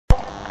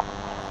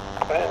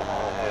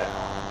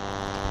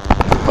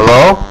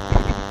Hello?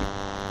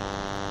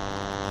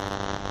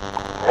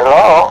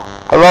 Hello?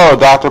 Hello,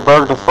 Dr.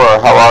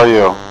 Burgdorfer. How are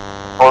you?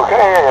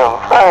 Okay, I'm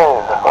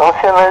fine. What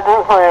can I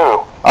do for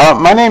you?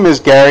 My name is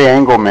Gary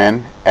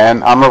Engelman,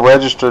 and I'm a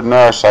registered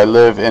nurse. I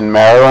live in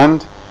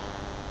Maryland,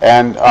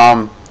 and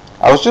I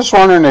was just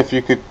wondering if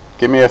you could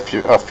give me a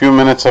few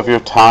minutes of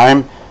your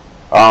time.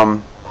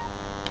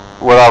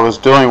 What I was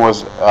doing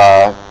was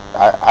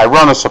I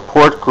run a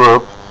support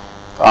group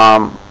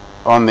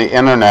on the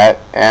internet,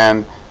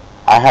 and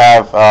I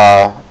have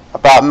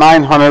about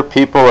 900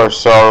 people or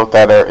so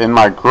that are in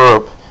my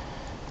group,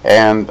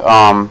 and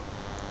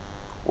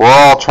we're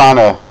all trying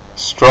to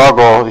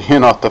struggle,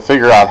 to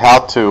figure out how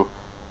to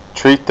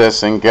treat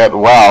this and get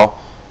well,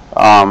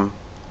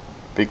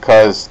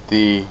 because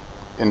the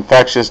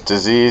infectious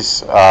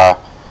disease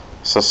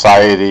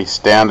society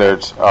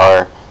standards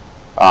are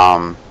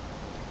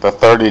the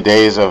 30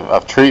 days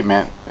of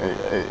treatment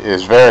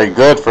is very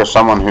good for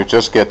someone who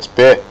just gets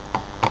bit,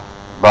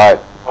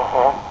 but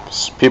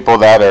people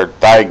that are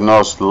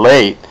diagnosed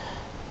late,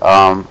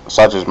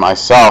 such as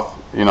myself,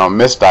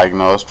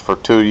 misdiagnosed for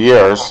 2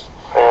 years,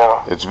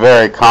 it's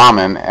very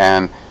common,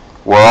 and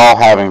we're all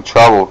having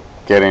trouble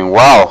getting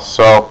well.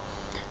 So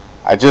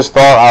I just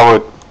thought I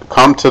would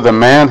come to the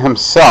man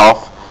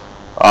himself,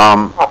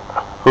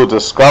 who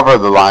discovered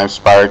the Lyme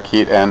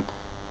spirochete, and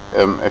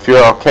if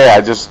you're okay,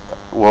 I just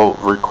will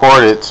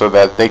record it so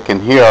that they can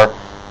hear,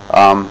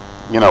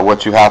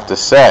 what you have to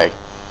say.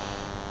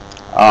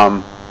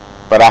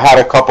 But I had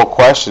a couple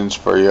questions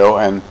for you,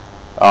 and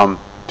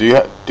do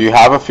you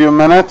have a few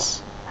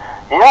minutes?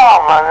 Yeah,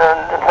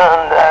 and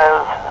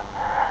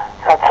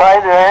I try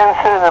to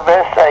answer the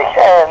best I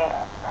can.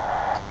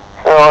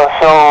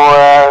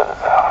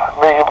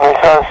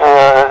 Because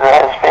it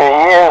has been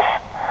years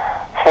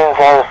since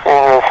I've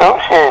been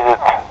associated.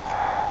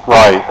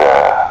 Right.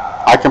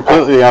 With, I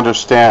completely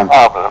understand.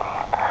 Problem.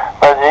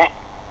 But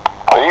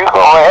you go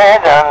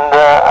ahead and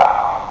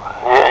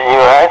you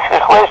ask the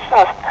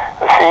questions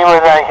and see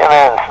whether I can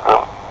answer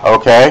them.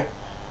 Okay.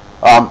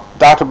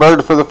 Dr.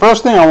 Burgdorfer, the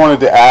first thing I wanted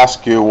to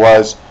ask you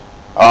was,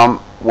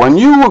 when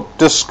you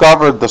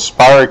discovered the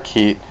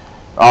spirochete,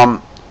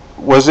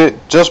 was it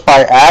just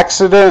by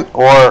accident,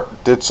 or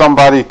did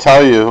somebody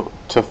tell you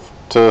to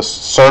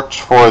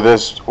search for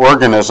this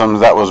organism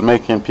that was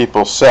making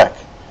people sick?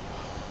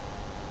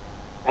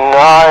 No,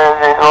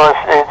 it was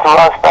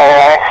by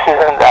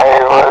accident.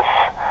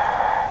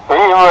 We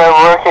were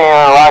working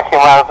on Rocky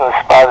Mountain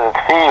spotted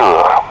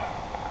fever,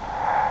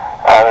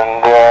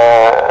 and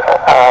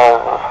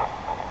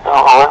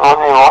what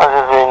we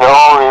wanted,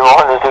 we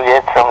wanted to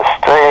get some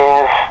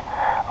strains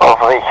of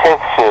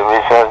rickettsia,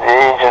 which are the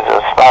agent of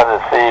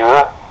spotted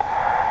fever,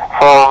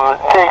 from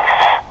ticks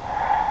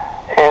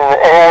in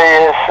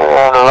areas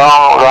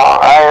along Long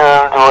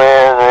Island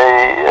where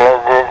they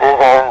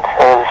didn't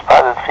have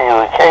spotted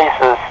fever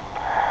cases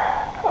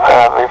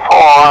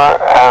before,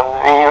 and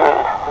we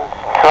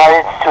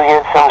tried to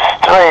get some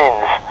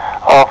strains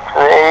of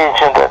the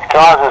agent that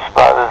causes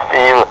spotted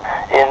fever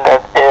in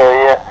that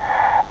area,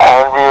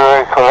 and we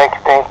were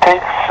collecting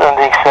ticks and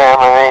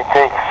examining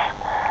ticks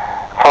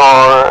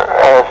for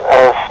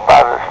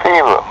spotted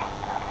fever.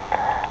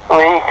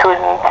 We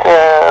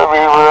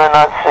were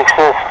not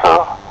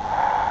successful.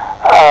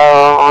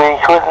 We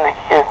couldn't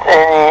get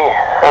any.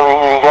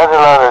 We got a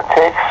lot of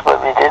ticks, but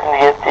we didn't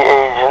get the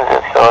agent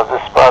that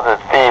causes spotted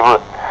fever.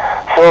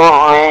 So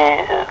we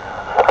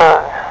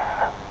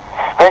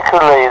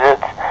speculated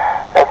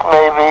that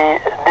maybe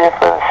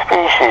different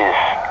species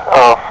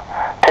of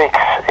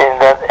ticks in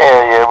that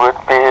area would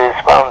be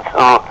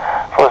responsible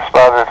for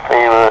spotted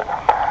fever,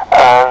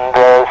 and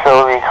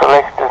so we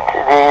collected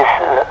these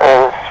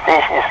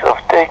species of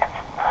ticks,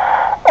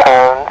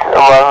 and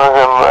one of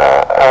them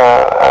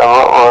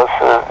was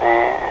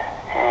the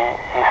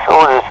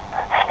Esotis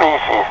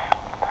species,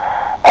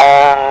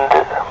 and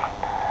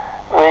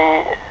we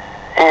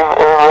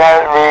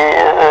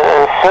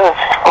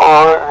searched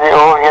for the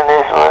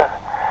organism.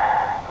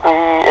 We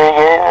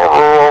again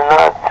were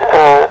not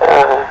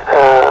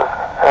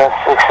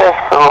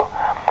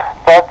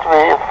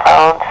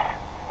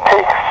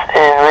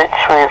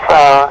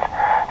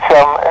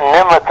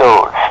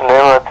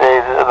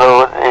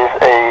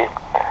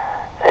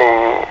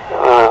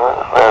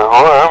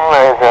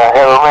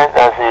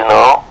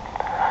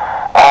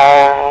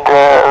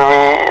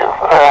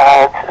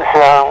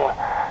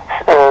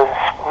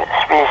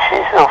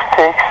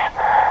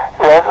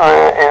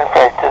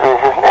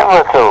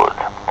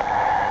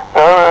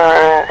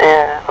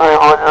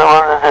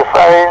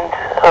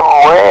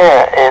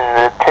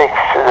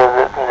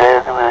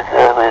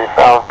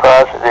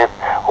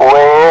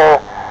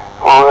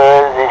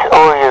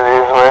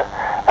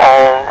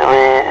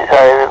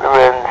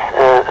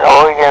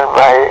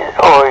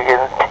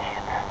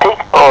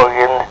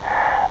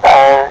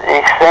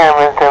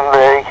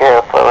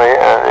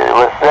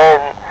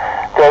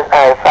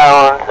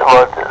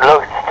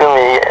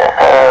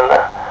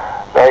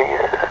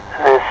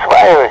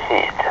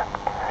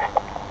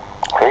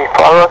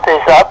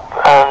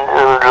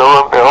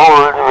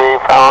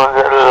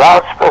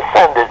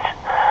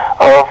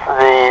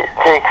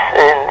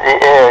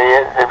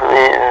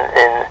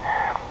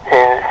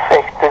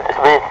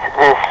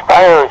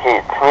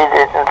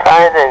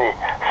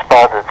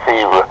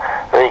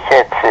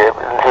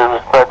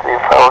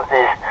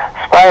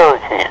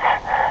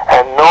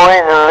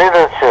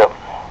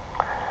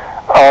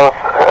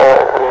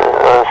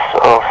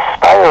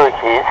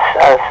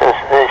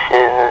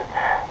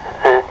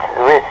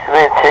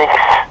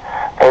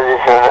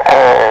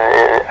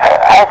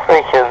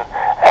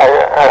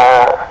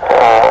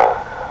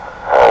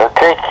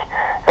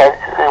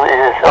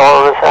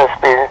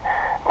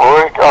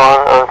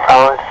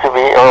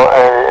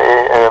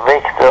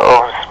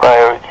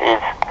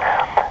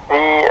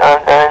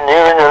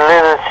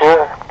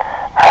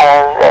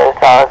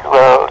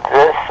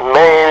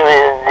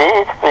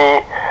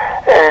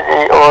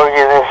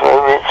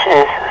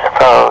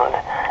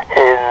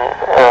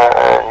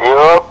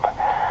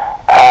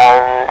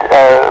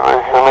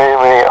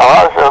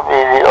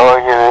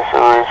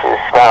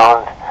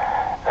found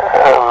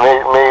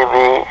may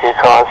be a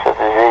cause of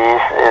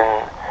disease in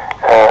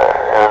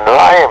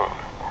Lyme.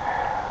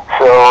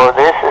 So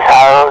this is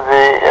how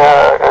the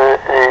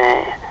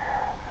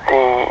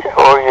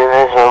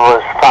organism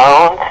was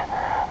found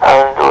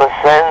and was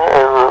then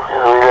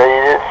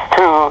related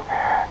to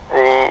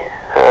the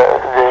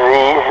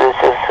disease which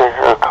has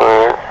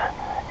occurred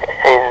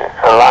in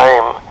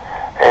Lyme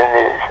in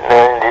the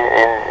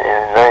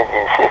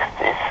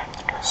 1960s.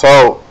 So,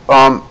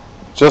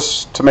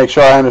 just to make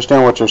sure I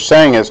understand what you're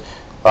saying is,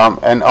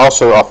 and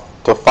also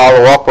to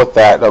follow up with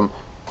that, well,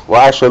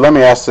 actually, let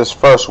me ask this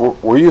first.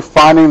 Were you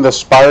finding the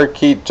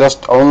spirochete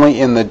just only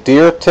in the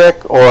deer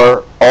tick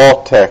or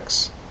all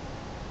ticks?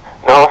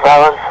 No, I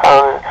was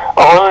found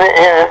only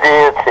in the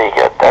deer tick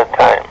at that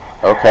time.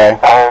 Okay.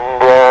 And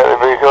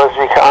because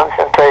we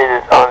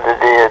concentrated on the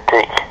deer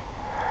tick.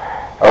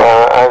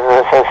 As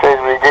I said,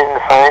 we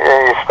didn't find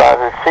any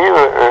spotted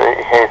fever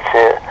hits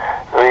here.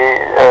 We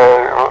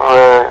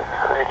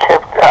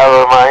kept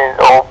our mind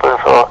open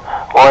for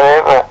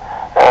whatever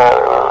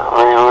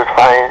we would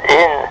find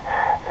in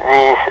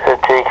these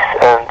ticks,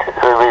 and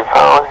we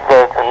found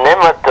that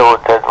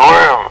nematode, that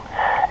worm,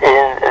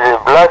 in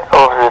the blood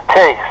of the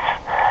ticks.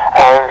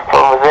 And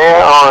from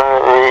there on,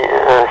 we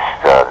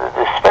started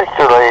to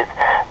speculate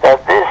that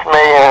this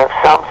may have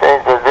something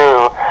to do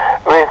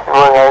with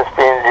what has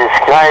been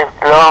described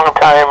long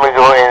time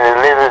ago in the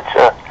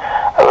literature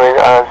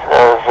as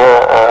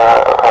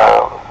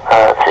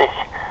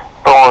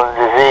tick-borne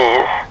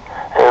disease.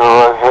 It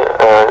was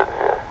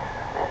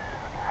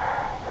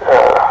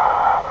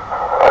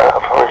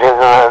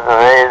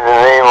the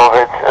name of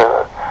it,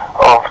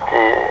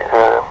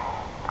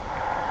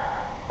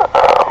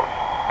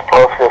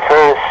 of the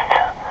first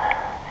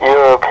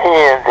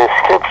European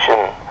description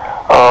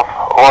of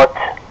what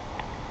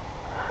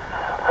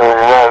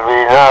we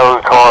now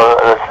call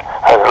as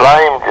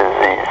Lyme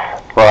disease.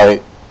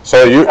 Right.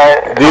 So you, which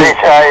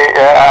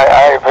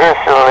I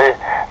personally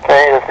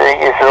think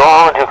it's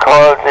wrong to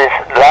call this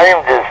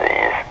Lyme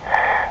disease,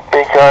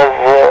 because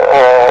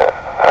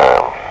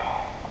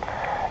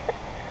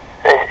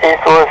it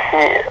was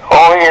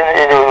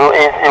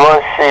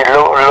the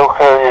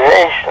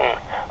localization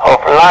of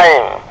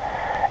Lyme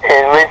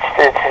in which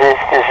this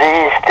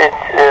disease did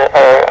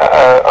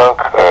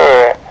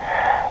occur,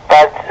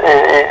 but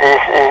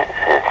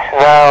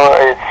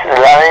it's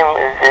Lyme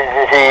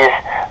disease.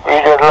 We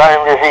got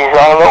Lyme disease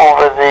all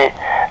over the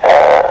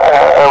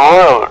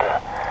world,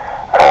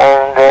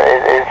 and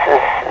it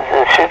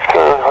should be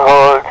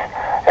called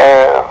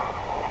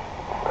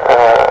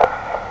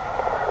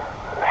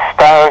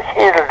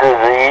spirochetal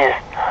disease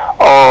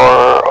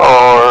or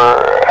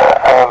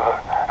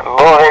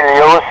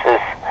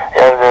borreliosis,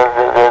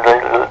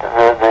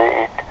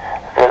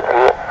 the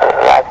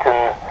Latin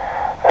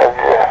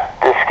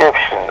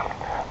description.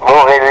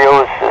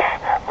 Borreliosis.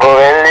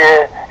 Borrelia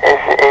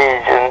is the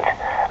agent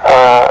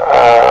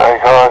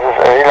causes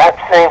a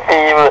relapsing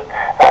fever,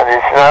 and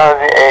it's now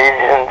the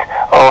agent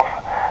of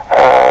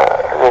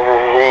the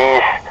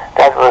disease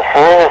that was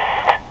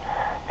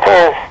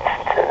first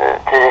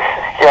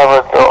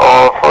discovered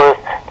or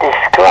first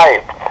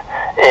described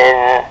in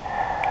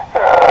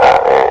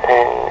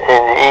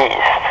the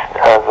East,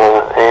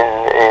 in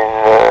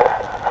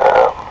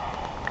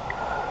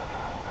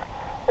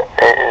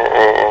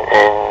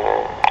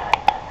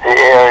the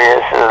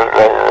areas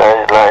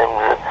like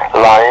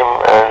Lyme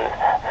and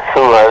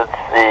throughout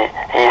the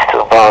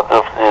eastern part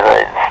of the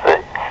United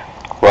States.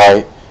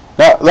 right.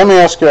 Now, let me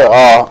ask you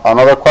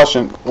another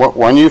question.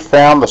 When you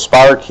found the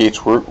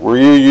spirochetes, were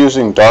you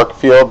using dark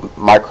field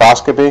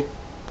microscopy?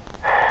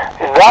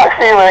 Dark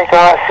field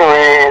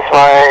microscopy is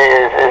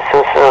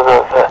sort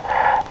of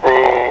the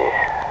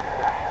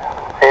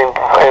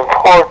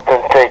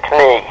important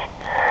technique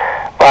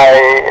by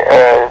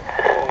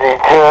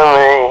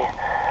determining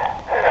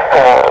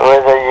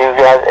whether you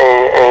got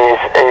a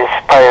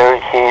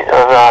spirochete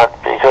or not,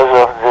 because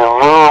of the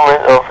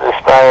movement of the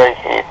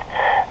spirochete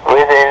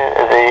within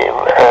the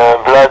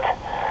blood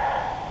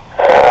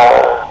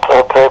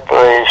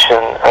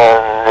preparation,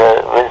 and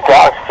with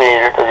dark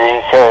field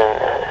you can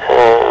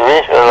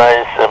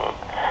visualize them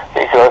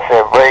because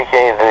they're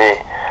breaking the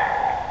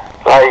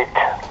light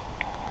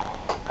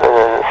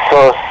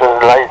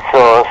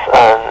source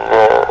and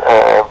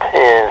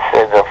appear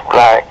instead of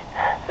black,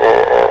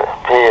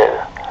 appear.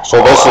 So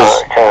this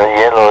is kind of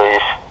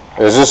yellowish.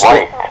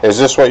 White. Is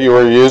this what you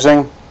were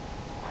using?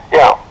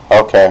 Yeah.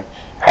 Okay.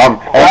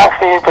 Dark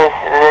field is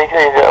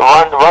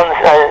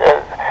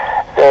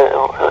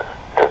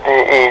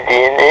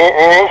the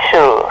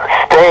initial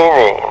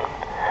staining.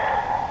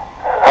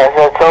 As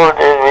I told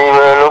you, we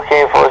were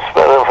looking for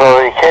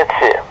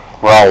rickettsia.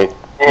 Right.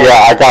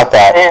 Yeah, I got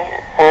that.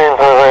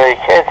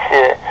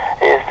 Rickettsia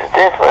is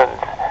different,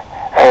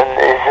 and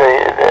it's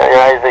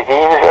either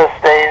chemical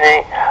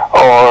staining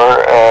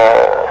or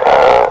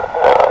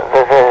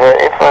there's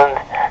different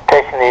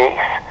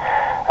techniques.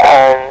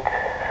 And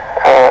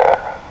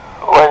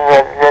when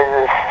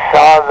they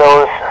saw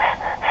those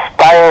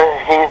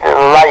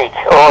spirochete-like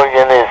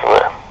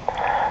organisms,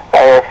 I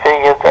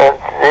figured that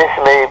this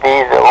may be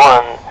the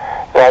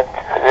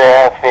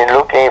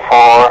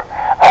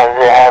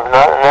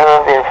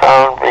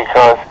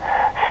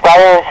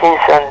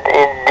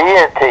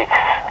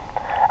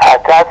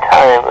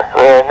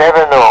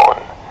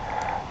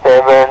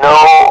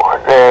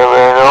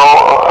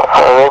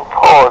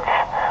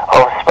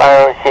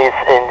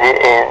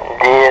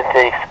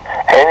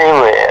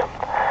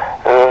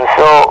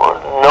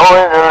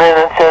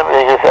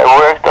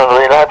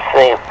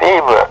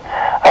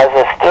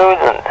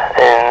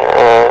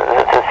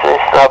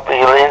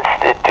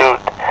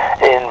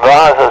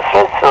north of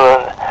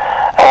Switzerland.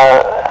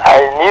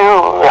 I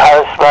knew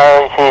how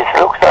spirochetes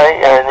looked like.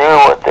 I knew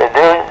what they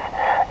did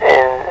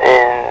in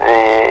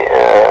the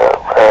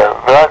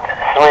blood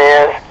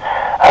smears,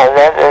 and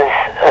that is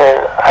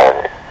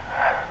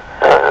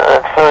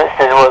at first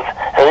it was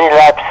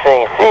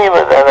relapsing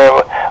fever that I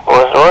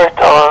was worked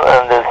on,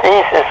 and the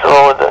thesis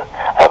wrote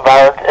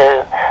about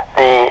the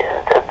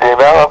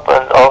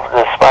development of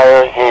the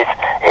spirochetes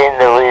in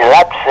the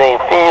relapsing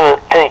fever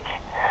tick.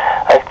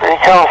 It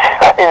becomes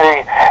kind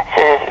of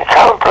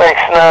complex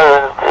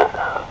now,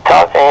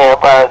 talking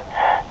about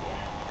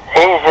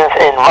agents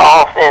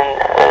involved in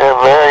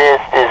various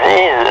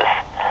diseases.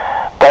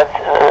 But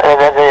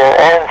that will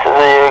answer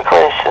your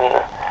question.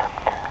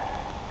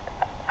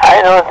 I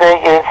don't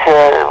think it's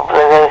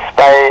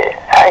by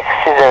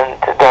accident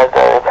that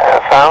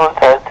I found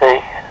that the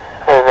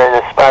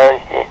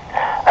spirochete.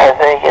 I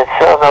think it's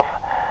sort of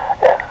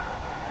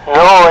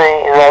knowing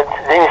that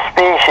these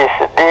species,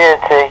 the deer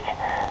tick,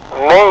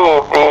 may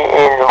be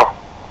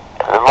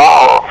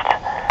involved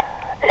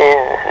in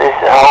this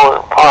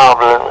whole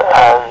problem,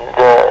 and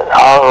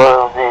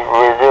all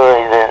we're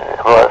doing then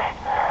was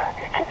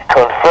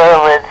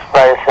confirm it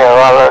by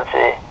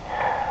serology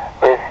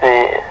with the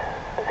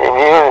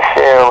immune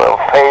serum of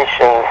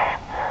patients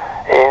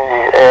in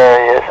these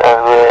areas, and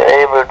we're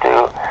able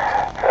to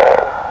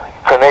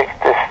connect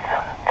this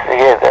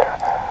together.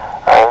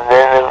 And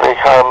then it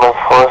became, of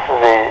course,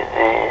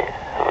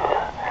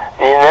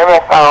 we never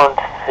found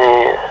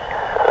the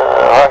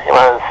Rocky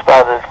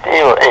spotted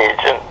fever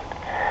agent.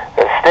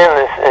 There still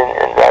is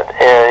in that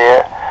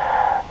area,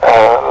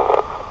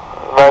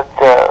 but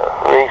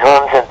we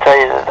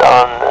concentrated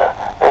on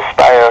the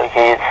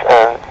spirochetes,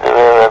 and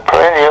there were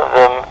plenty of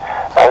them.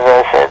 As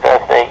I said, I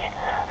think,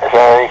 as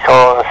I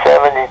recall,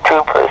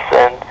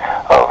 72%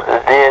 of the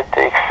deer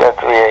ticks that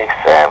we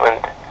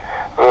examined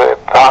were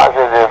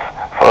positive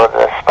for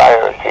the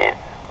spirochete.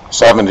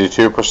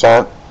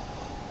 72%?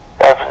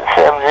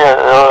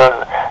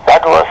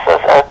 That was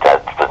at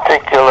that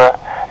particular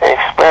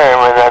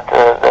experiment,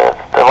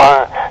 the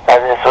one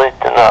that is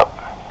written up.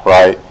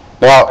 Right.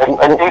 Now,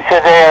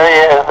 particular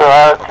areas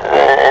out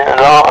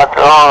at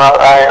Long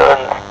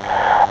Island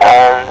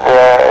and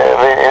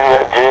in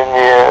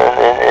Virginia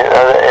and in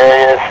other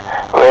areas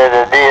where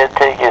the deer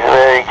tick is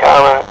very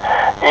common,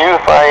 you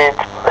find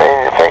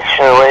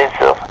infection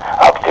rates of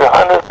up to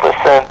 100%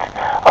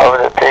 of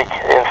the tick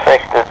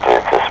infected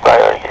with the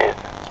spirochete.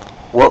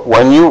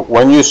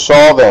 When you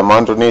saw them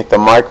underneath the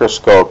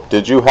microscope,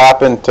 did you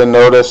happen to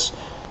notice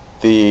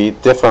the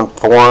different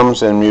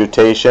forms and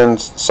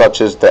mutations,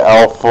 such as the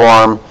L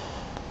form,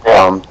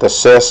 the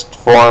cyst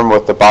form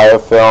with the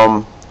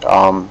biofilm,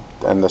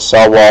 and the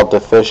cell wall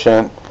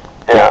deficient?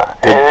 Yeah.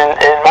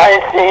 In my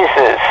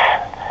thesis,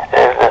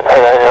 that I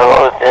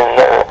wrote in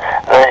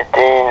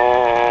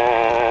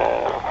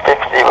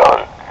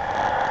 1951,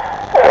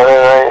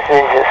 my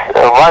thesis,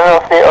 one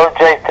of the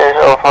objectives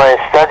of my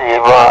study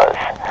was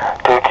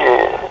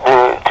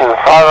to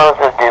follow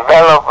the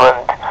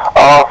development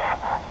of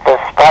the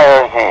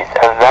spirochete,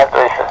 and that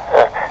was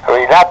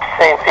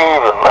relapsing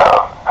fever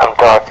now I'm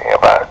talking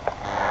about.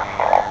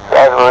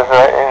 That was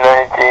in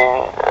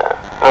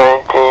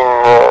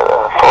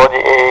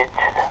 1948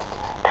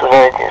 to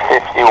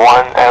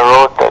 1951. I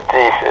wrote that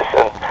thesis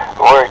and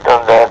worked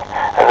on that,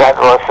 and that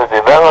was the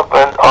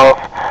development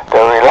of the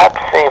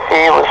relapsing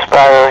fever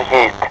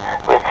spirochete,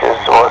 which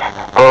was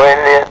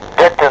Borrelia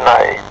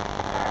tetani.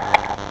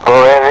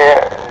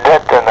 Borrelia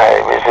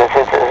tetani, which is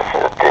a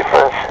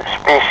different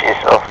species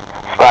of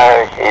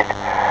spirochete,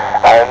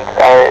 and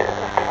I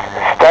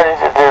studied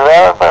the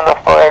development of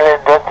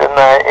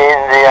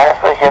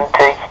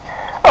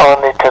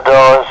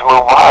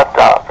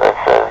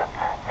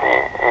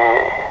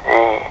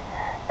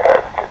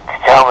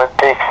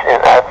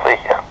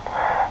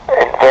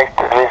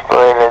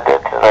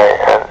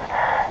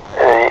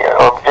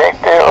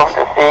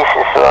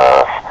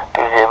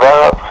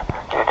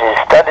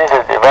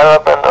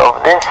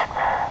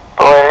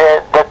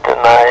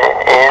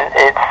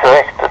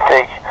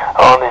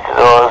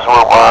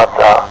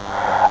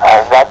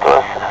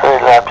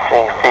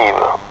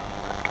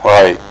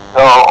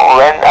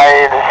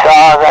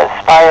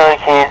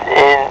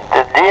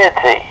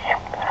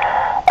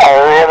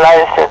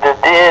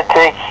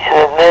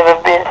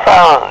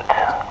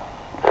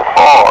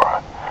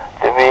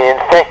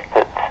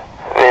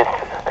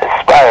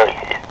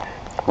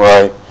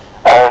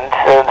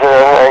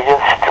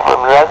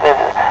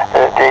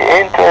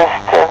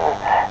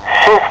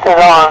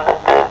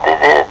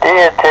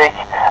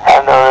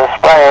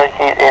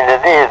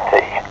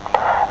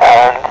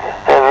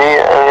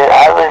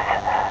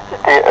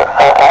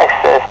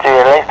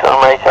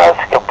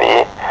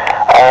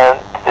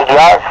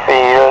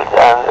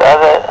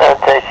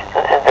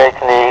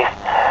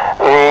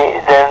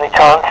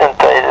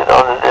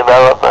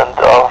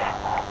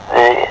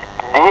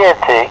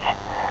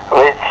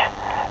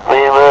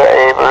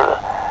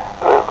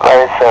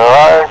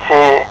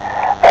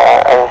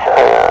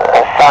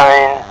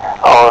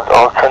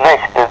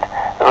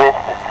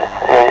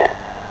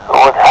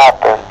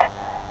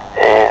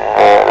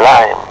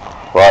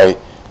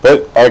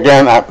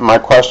again, my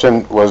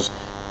question was,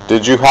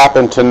 did you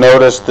happen to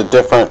notice the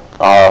different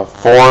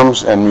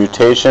forms and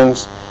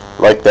mutations,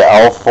 like the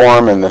L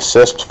form and the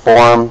cyst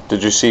form?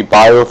 Did you see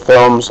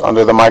biofilms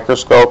under the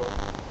microscope?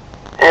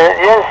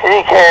 Yes,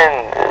 you can,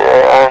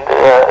 and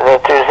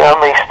to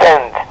some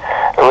extent,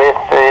 with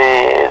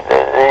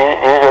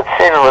you got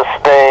silver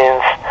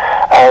stains,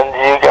 and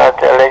you got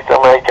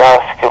electron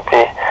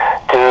microscopy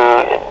to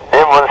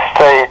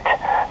demonstrate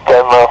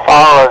the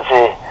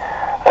morphology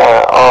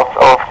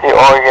of the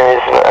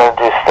organism and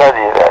to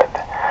study that.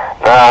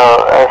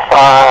 Now, as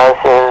far as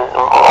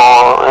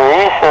more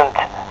recent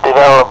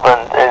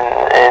development in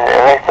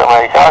electron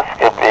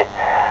microscopy,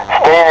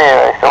 staining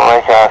electron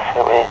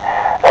microscopy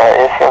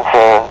is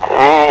concerned,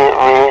 we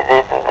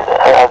didn't,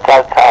 at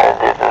that time,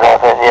 didn't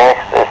have any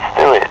access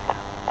to it.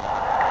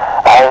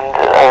 And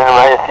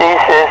my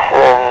thesis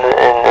in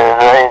the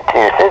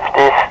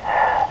 1950s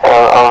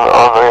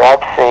on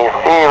relapsing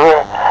fever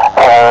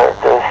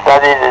to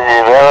study the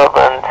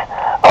development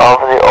of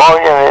the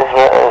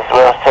organism as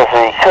much as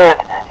we could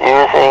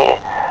using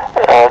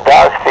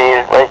dark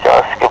field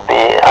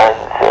microscopy and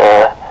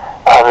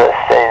other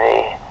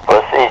staining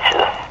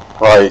procedures.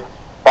 Right.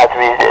 But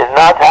we did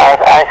not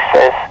have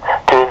access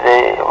to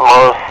the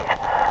most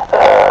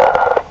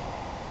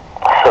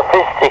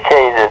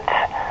sophisticated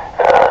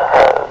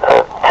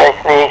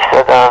techniques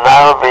that are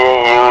now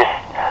being used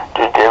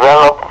to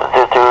develop,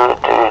 to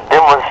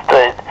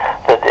demonstrate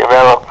the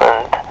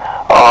development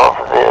of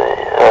the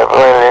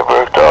Willy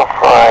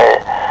Burgdorfer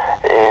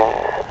in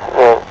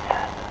the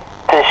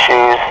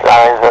tissues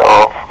either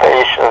of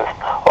patients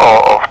or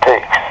of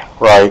ticks.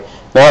 Right.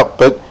 Now,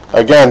 but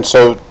again,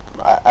 so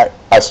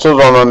I still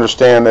don't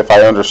understand if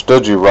I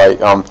understood you right.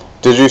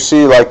 Did you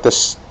see like the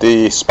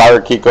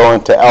spirochete go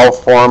into L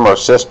form or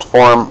cyst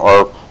form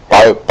or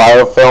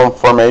biofilm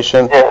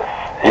formation? Yes,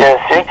 yes,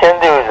 you can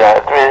do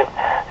that.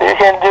 You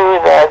can do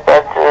that,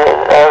 but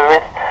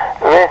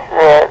with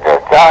the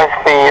dark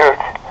field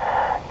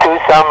to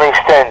some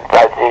extent,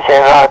 but you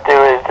cannot do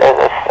it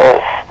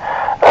as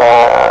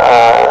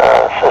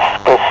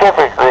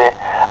specifically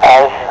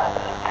as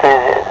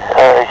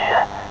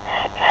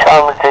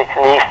some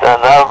techniques that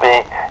are now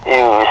being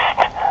used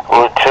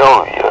would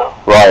show you.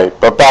 Right,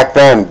 but back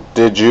then,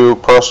 did you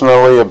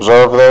personally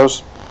observe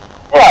those?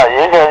 Yeah,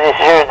 you can.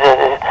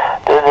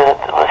 The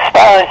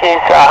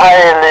spirochetes are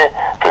highly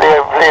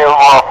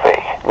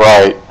pleomorphic.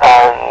 Right.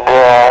 And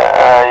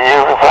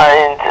you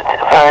find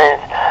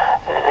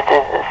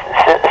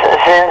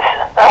since,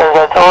 as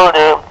I told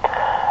you,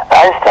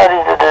 I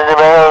studied the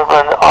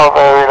development of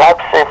a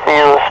relapsing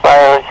fever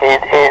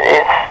spirochete in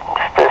its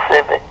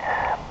specific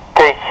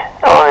tick,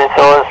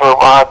 Ornithorus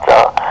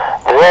rubata.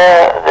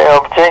 There, the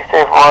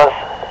objective was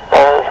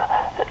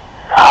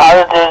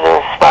how did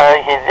the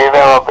spirochete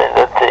develop in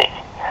the tick?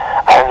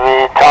 And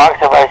we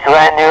talked about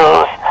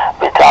granules,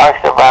 we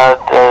talked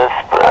about the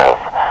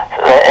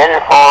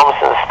L forms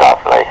and stuff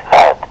like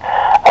that,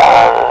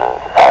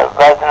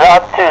 but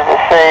not to the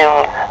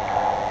same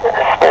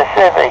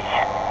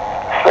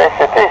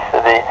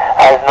specificity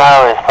as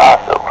now is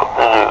possible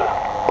to do.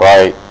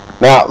 Right.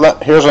 Now,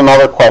 here's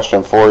another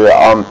question for you.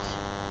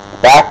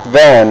 Back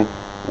then,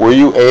 were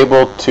you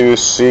able to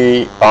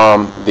see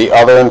the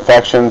other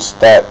infections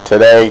that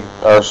today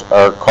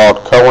are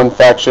called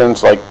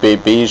co-infections, like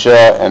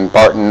Babesia and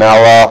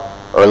Bartonella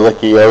or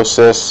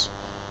Lichiosis?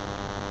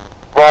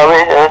 Well,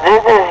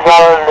 this is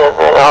only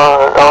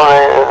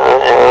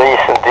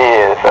recent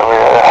years. I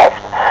mean,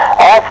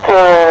 after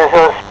it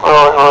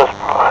was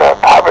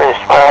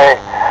published by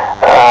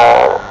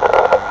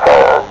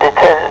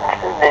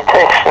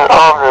detection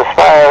of the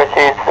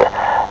spirochetes,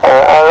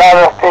 a lot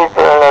of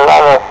people and a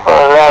lot of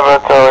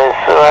laboratories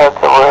throughout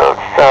the world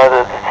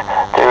started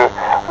to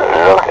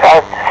look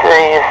at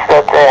things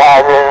that they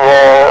had in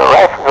their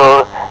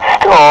reference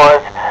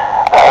stores,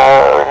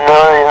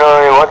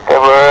 knowing what they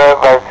were,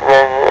 but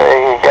then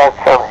you got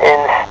some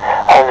hints,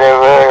 and they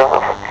were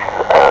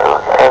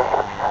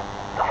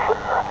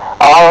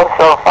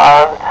also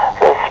found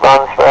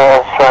response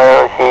by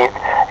spirochete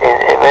in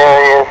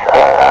various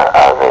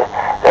other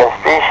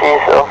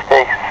species of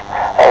ticks,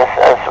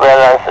 as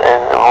well as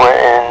in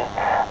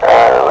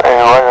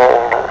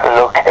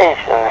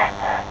locations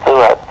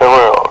throughout the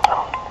world.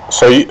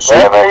 So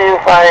wherever you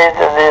find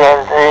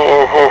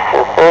this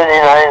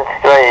 39th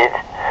grade,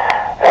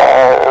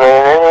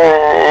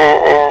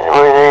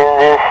 within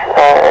this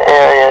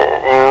area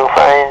you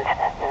find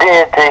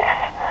deer ticks,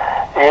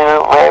 you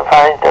may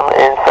find them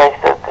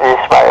infected with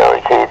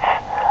spirochetes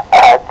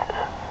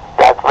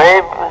that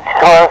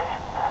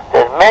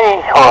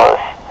may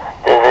cause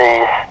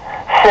disease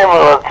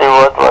similar to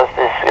what was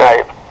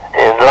described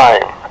in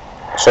Lyme.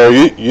 So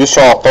you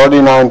saw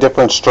 39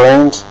 different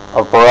strains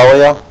of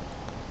Borrelia?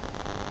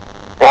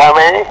 How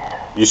many?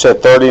 You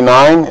said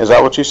 39? Is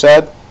that what you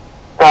said?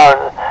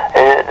 No,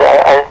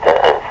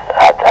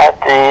 at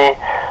the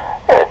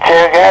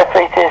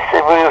geographic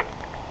distribution,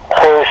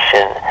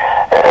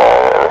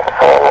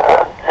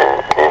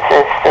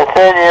 it's the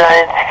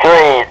 39th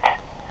grade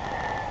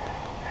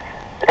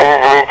in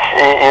which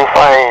you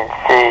find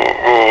the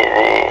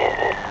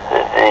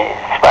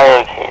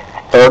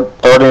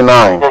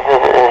 39. This is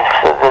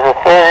the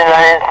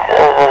 39th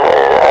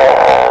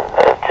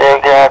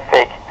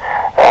geographic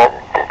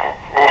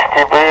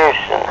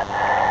distribution.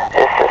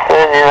 It's the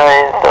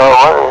 39th, or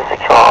what is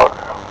it called?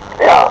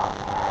 Yeah.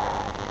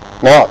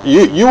 Now,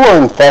 you were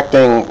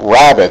infecting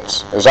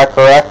rabbits, is that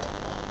correct?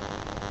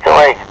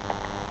 Correct.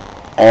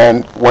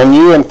 And when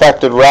you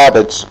infected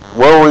rabbits,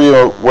 where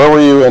were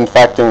you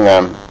infecting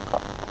them?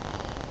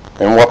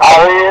 And what?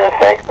 How do you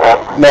infect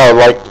them? No,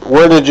 like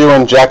where did you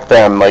inject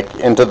them? Like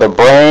into the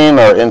brain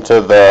or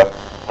into the?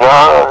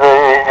 No,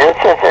 this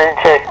is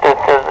injected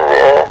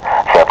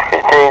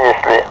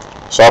subcutaneously.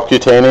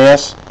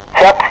 Subcutaneous?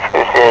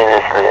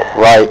 Subcutaneously.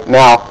 Right.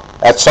 Now,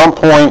 at some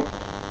point,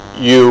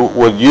 you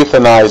would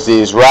euthanize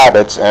these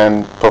rabbits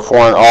and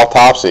perform an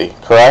autopsy,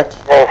 correct?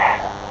 Yes.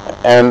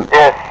 And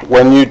Yes.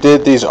 when you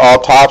did these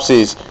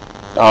autopsies,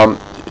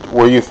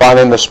 were you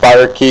finding the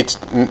spirochetes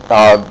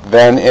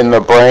then in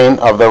the brain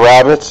of the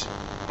rabbits?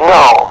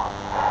 No,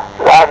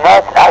 not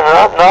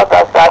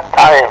at that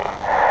time.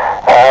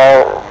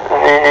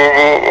 The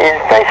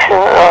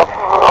infection of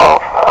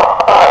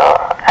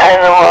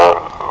animal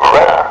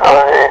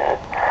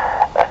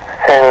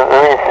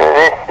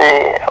with the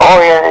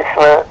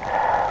organism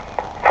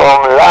from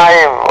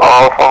Lyme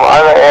or from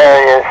other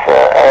areas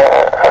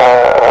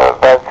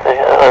that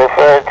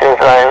refer to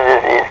Lyme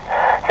disease,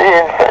 the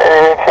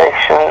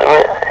infection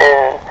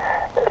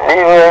we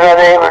were not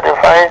able to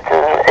find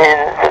in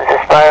the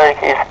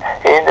spirochetes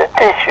in the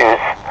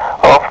tissues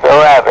of the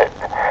rabbit.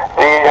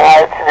 We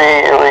had the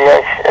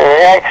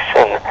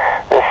reaction,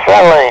 the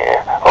swelling,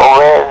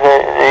 where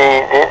we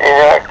did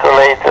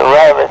inoculate the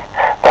rabbit,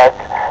 but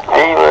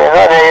we were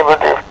not able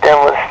to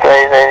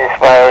demonstrate any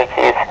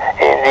spirochetes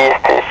in these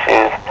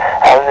tissues.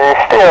 And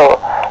still,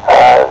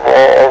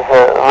 there's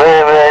a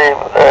very, very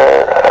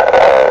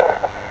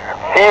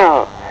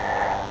few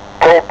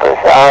papers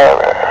are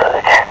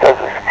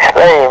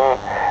claim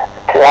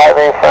to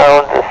having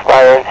found the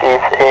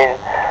spirochetes in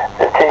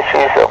the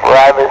tissues of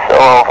rabbits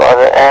or of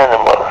other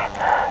animals.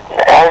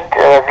 And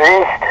at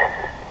least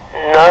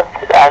not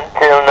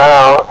until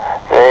now,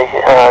 they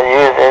are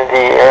using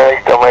the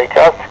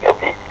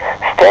electromicroscopy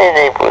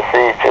staining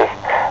procedures,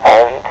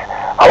 and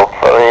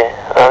hopefully,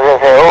 I'm going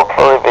to say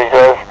hopefully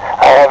because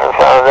I haven't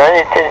found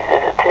any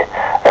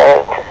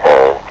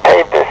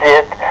papers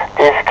yet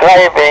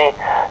describing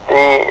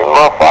the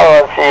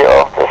morphology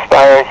of the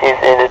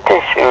spirochetes in the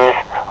tissues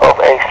of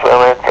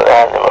experimental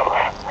animals.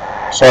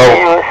 So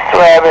They used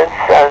rabbits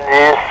and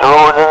used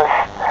rodents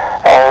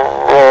and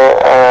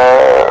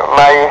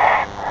mice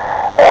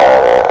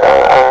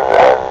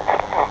and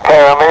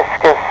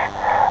paramyscus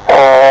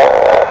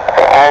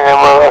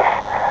animals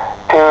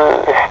to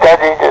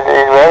study the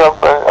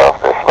development of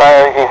the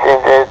spirochetes in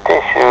their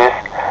tissues,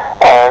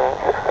 and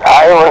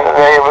I wasn't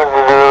able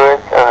to do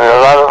it, and a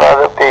lot of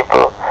other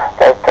people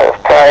that have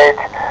tried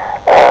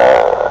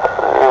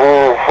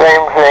the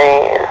same thing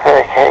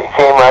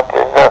came up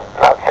with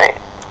nothing.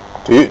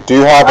 do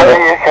you have Only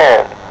any, you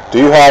can. do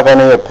you have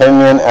any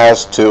opinion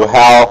as to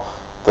how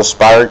the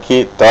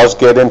spirochete does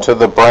get into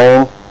the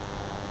brain?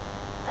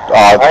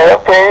 My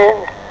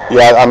opinion?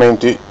 Yeah, I mean,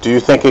 do you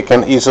think it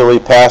can easily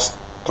pass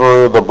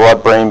through the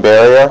blood-brain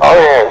barrier? Oh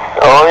yes,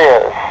 oh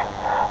yes,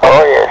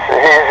 oh yes.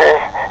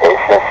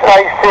 It's just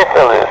like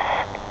syphilis.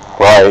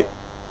 Right.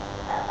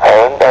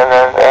 And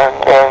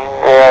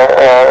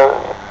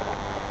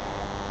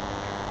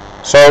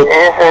So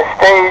there's a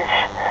stage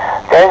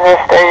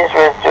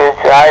which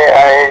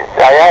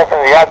I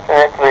haven't gotten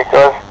it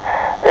because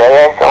the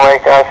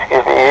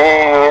electromicroscopy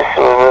used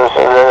was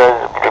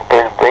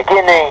the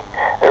beginning.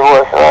 It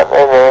was not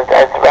an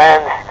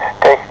advanced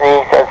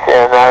technique that they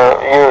are now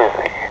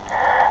using.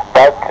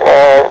 But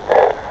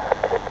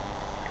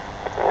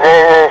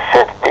there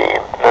should be,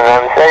 and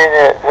I'm saying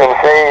this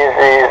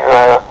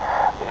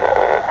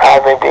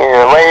having been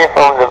away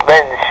from the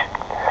bench,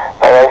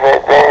 but I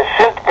said there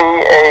should be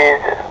a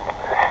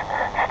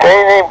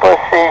staining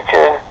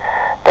procedure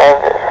that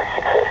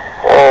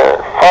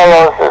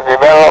follows the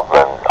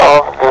development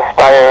of the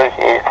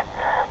spirochetes,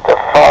 that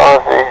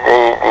follows the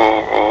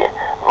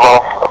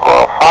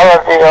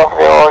morphology of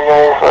the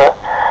organism,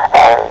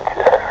 and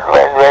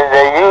when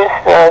they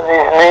used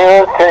these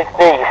new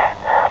techniques,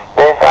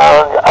 they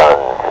found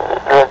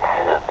that,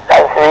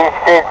 as we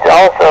did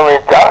also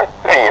with dark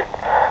field,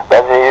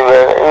 but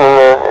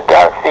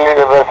dark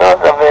field was not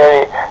a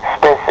very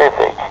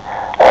specific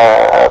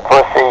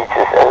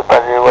procedure,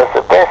 but it was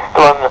the best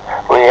one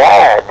we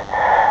had.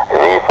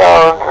 We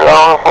found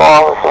long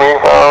forms, we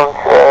found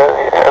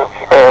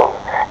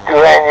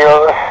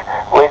granules,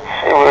 which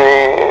we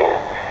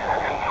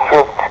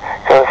could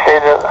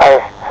consider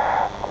as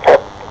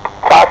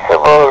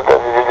possible, the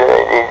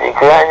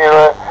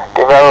granular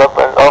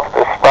development of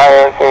the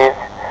spirochetes.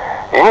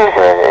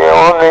 Usually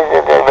only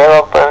the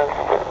development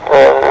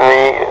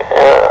we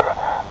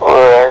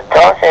were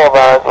talking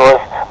about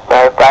was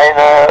by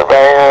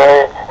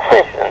binary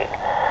fission.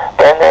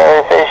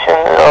 Binary fission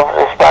of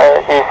the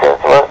spirochetes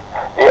was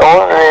the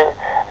only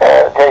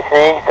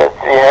technique that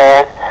we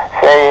had,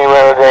 saying,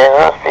 well, there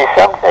must be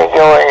something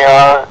going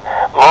on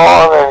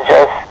more than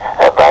just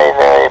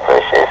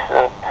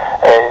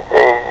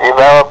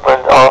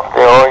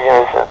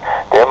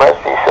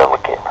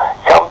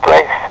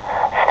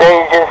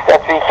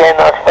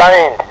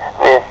combined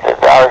with the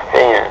dark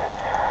field,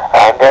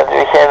 and that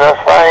we cannot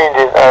find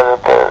in other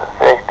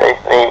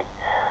technique.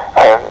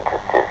 And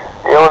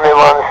the only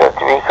ones that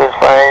we could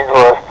find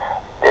was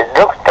they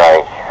looked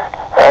like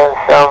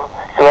some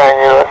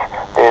granules.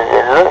 They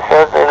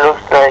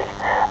looked like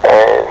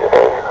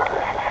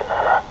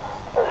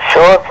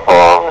short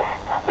forms,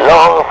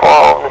 long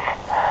forms,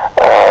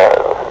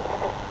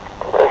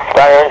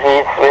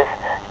 spirochetes with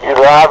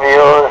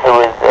globules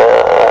with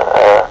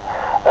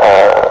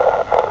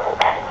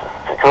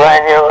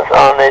granules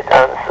on it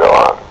and so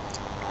on.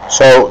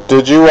 So,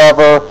 did you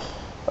ever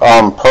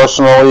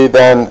personally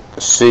then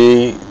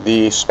see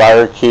the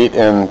spirochete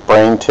in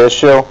brain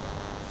tissue?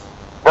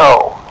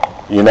 No.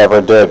 You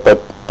never did,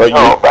 but no, you.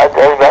 No, but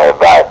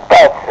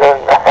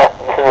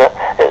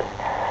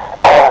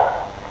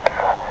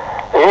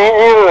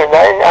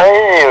I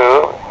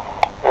knew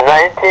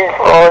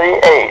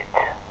 1948.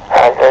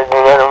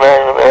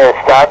 When I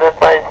started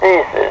my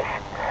thesis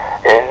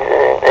in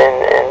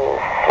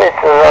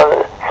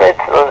Switzerland,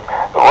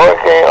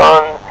 working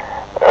on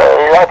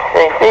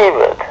relapsing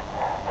fever,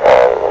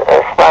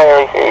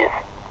 spirochetes.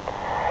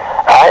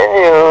 I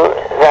knew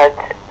that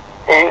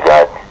you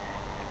got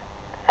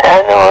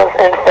animals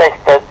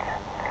infected,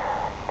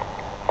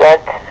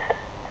 that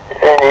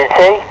when you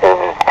take the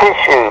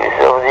tissues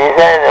of these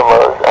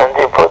animals and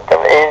you put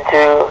them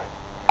into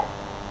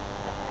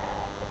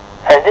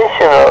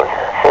additional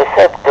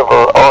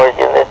susceptible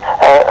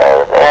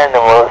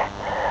animals,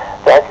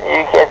 that you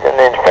get an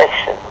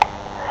infection.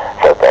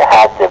 So there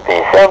had to be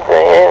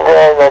something in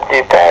there that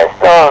you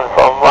passed on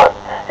from one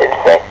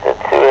infected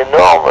to a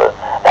normal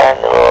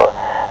animal.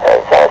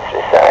 That's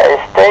a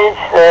stage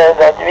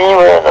that we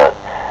were not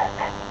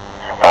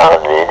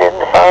found. We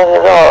didn't find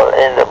it all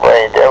in the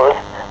brain.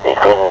 We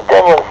couldn't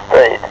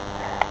demonstrate.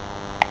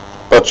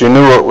 But you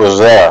knew it was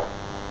there.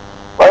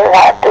 Well, it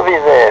had to be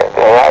there.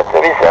 There had to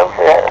be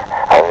something,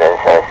 and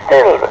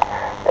still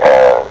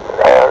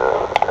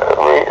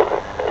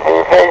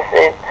we're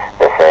facing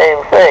the same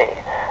thing,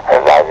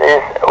 and that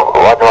is,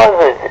 what was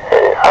it?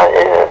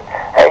 Is it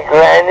a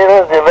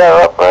granular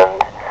development,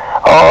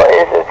 or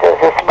is it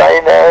just a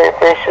binary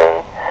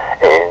fission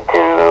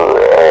into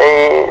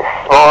a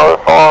small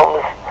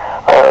forms,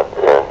 and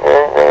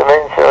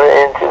eventually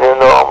into the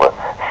normal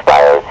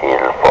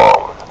spirochetal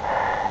form?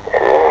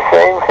 The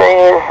same thing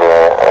is,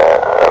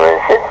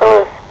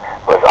 syphilis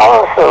was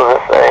also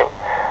the same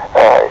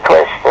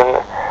question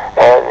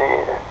a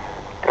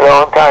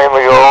long time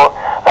ago,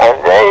 and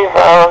they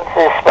found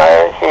the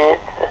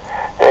spirochetes,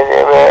 and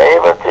they were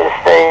able to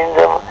stain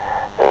them,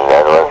 and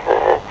that was the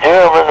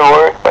German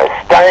work by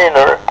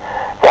Steiner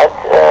that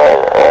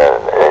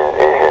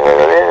is in the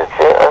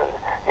literature. And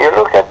you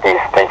look at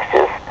these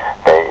pictures,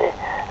 they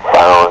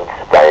found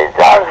by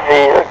dark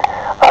field,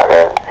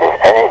 is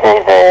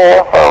anything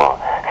there from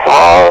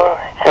small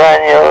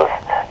granules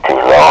to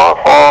long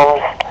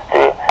forms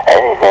to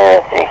anything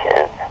that you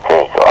can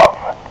think of.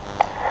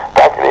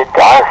 But with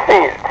dark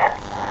field,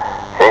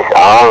 this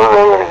all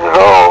will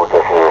grow to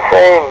the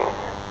same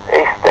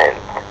extent,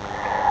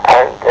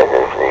 and it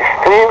is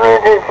extremely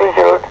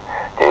difficult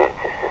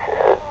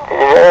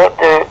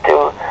to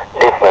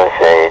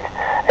differentiate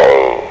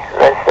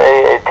let's say,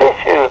 a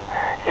tissue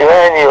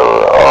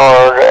granule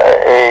or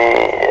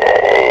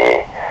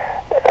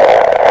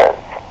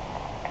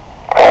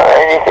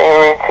anything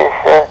which is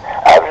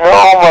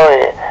abnormal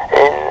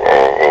in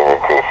a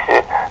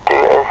tissue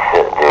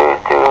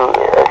to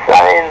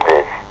assign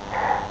this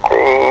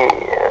the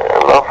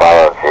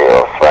morphology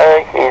of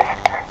spirochetes.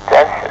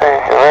 That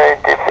is very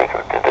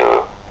difficult to do,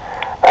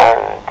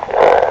 and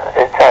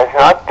it has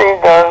not been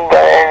done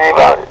by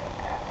anybody.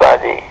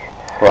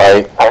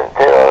 Right.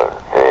 Until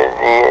the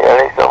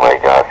electron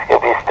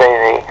microscopy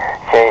staining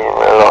came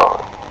along.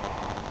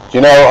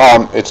 You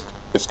know,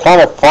 it's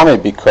kind of funny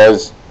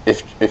because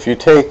if you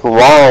take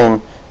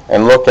Lyme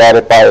and look at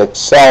it by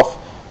itself,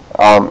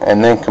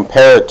 and then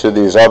compare it to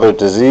these other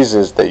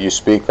diseases that you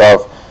speak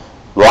of,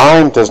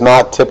 Lyme does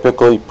not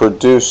typically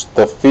produce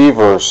the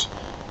fevers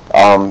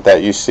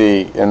that you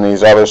see in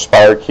these other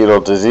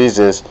spirochetal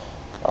diseases,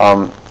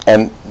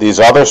 and these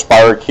other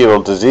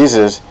spirochetal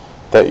diseases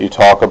that you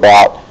talk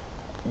about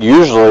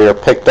usually are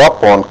picked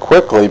up on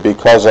quickly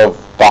because of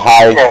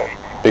the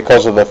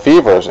because of the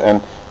fevers.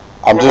 And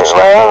I'm just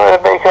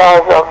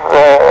because of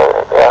the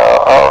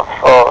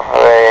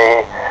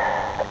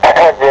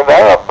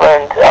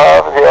development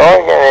of the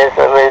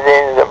organism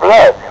within the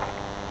blood.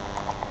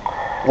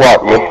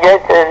 What? You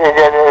get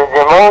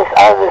the most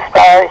other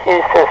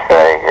spirochetes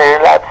like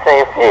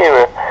relapsing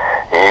fever.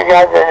 You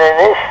got an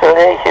initial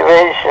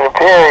incubation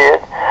period,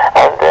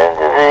 and then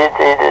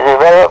the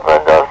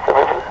development of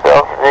the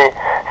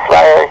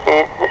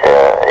spirochetes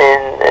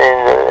in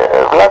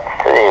the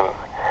bloodstream,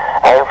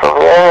 and from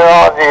there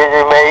on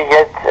you may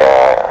get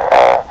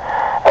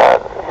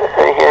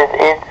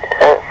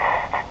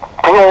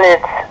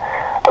periods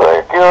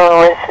during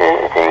which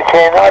you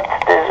cannot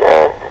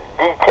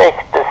detect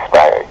the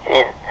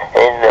spirochete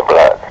in the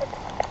blood.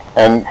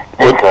 And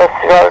this was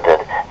called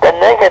the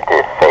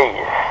negative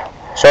phase.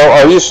 So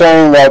are you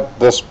saying that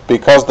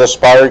because the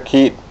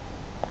spirochete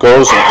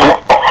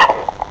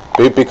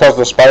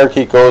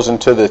goes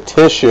into the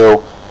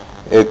tissue,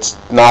 it's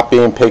not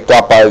being picked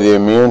up by the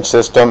immune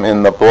system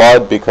in the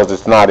blood because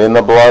it's not in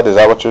the blood? Is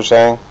that what you're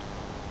saying?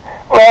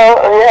 Well,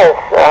 yes.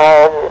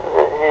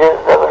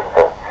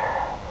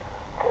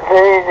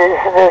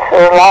 There's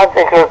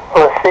logical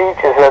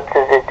procedures that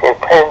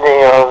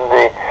depending on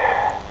the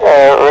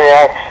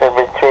reaction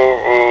between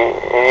the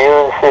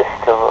immune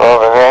system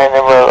of an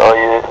animal or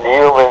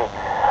human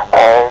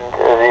and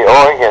the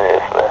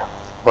organism.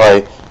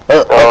 Right.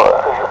 So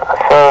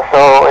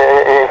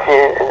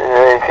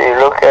if you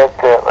look at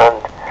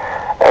and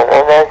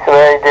that's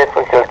very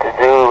difficult to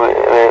do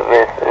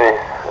with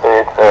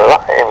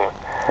Lyme.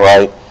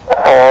 Right.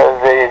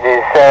 The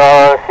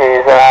serology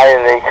is a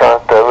highly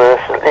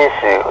controversial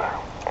issue.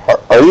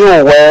 Are you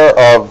aware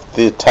of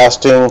the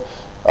testing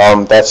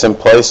that's in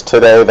place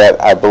today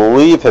that I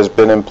believe has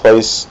been in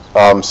place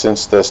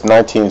since the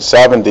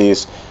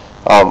 1970s,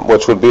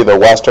 which would be the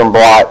Western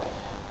blot,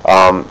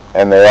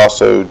 and they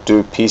also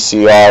do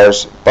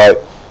PCRs,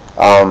 but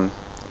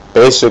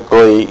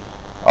basically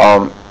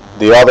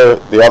the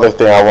other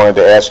thing I wanted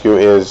to ask you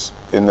is,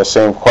 in the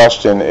same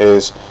question,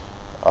 is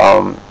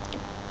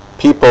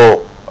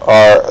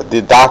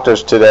the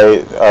doctors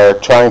today are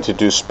trying to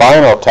do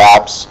spinal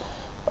taps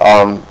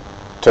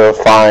to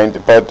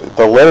find, but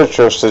the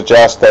literature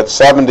suggests that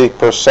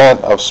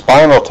 70% of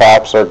spinal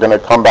taps are going to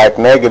come back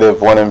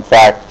negative when in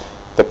fact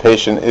the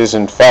patient is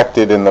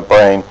infected in the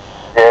brain.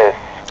 Yes.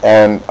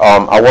 And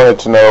I wanted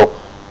to know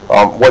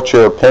what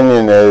your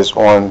opinion is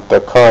on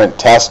the current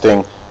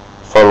testing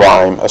for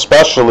Lyme,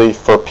 especially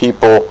for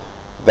people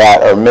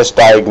that are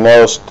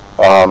misdiagnosed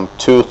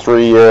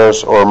 2-3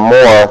 years or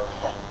more,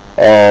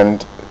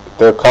 and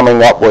they're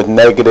coming up with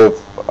negative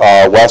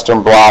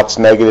Western blots,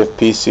 negative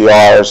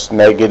PCRs,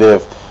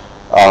 negative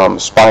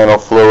spinal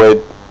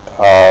fluid,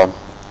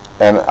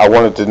 and I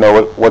wanted to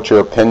know what your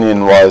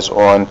opinion was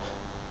on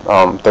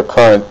the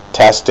current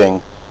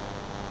testing.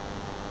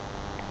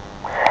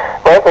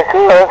 Well, the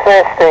current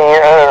testing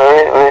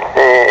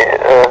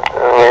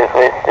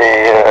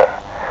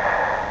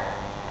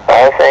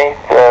I think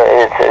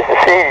it's the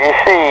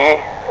CDC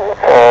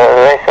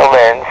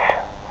recommends,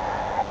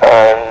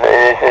 and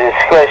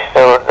it's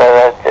questionable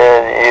that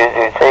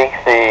you take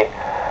the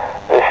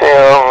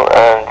serum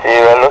and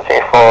you are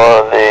looking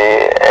for the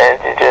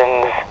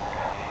antigens,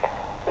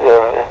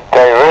 the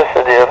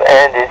diversity of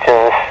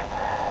antigens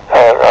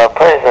are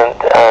present,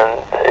 and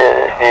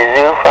if you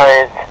do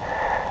find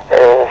a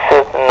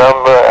certain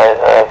number,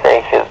 I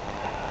think I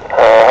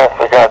have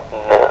forgotten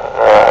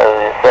how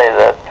to say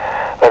that,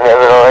 but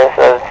nevertheless,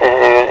 you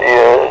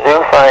do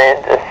find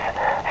a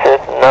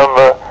certain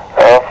number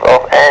of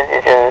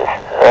antigens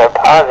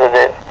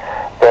positive,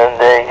 then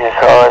they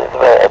call it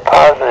a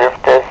positive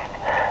test.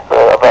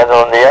 But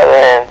on the other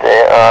hand,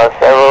 there are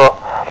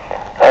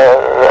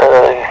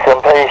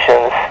some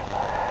patients,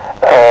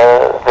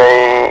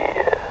 they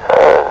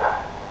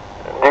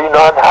do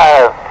not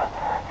have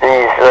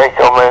these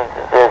recommended.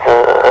 There's a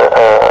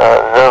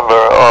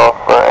number of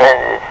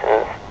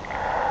antigens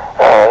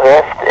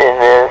left in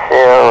their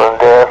serum, and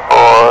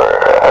therefore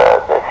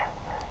this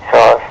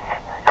costs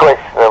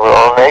questionable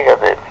or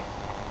negative.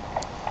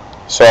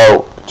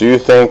 So, do you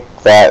think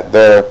that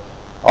there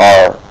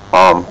are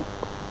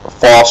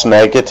false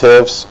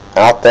negatives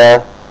out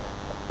there?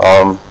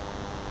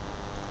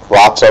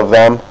 Lots of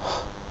them?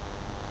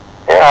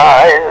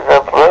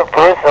 Yeah,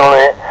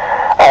 personally,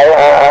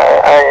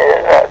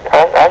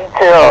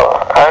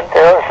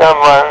 until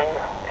someone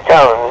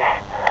comes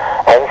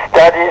and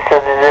studies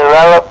the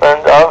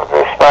development of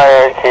the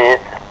spirochete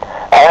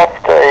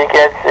after it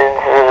gets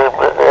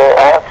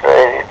after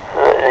it's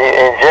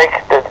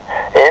injected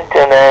into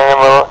an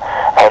animal,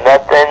 and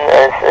that then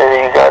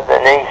you got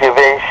an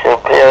incubation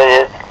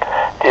period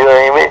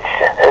during which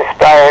a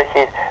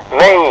spirochete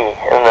may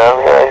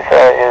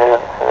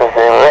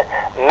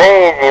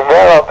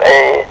develop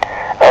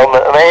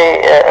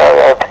may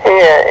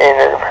appear in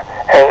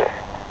an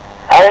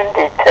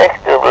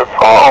undetectable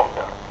form,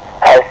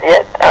 as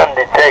yet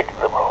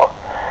undetectable.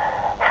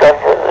 So,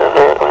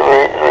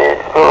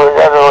 in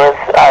other words,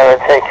 our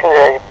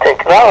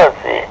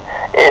technology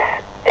is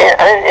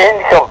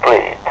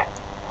incomplete.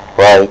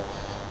 Right.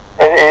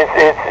 And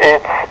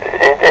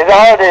it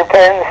all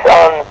depends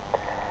on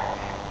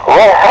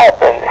what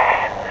happens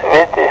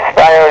with the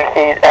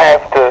spirochete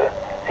after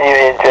you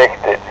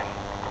inject it.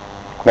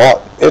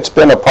 Now, it's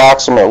been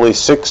approximately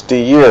 60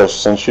 years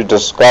since you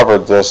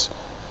discovered the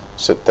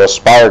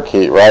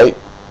spirochete, right?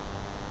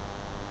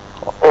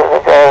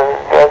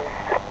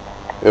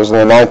 It was in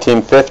the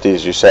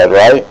 1950s, you said,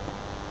 right?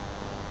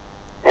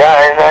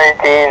 Yeah, in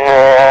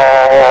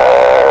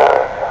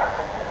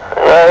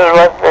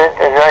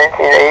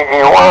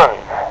 1981.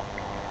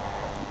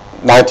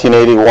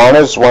 1981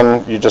 is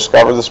when you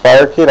discovered the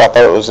spirochete? I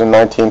thought it was in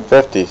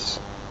 1950s.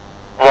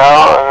 No,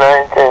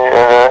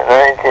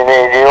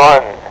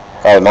 1981.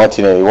 Oh,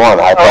 1981.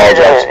 I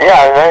apologize.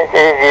 Yeah,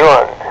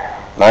 1981.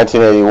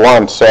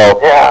 1981. So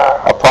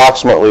yeah.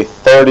 Approximately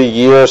 30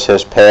 years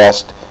has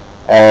passed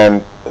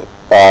and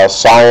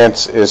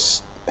science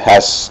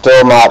has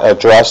still not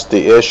addressed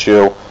the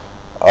issue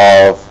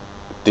of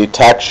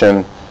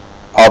detection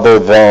other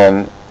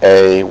than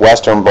a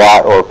Western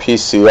blot or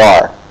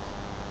PCR.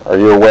 Are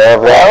you aware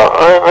of that?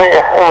 Well, we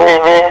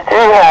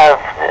do have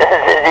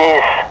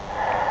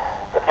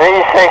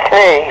these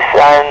techniques,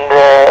 and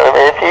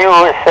if you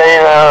would say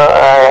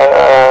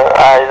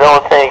I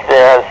don't think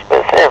they are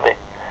specific.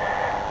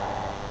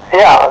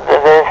 Yeah,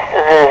 there's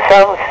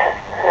some,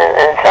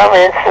 in some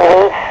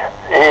instances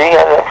you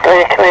get a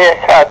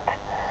clear-cut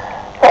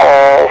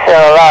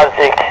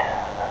serologic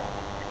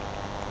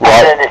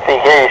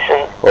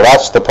identification. Well,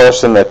 that's the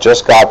person that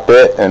just got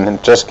bit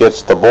and just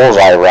gets the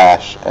bullseye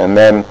rash, and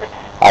then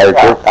I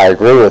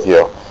agree with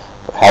you.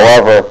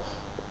 However,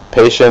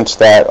 patients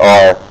that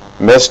are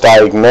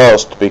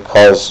misdiagnosed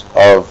because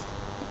of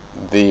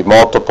the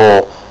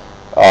multiple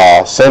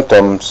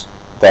symptoms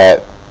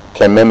that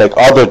can mimic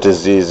other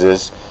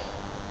diseases,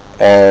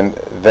 and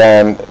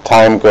then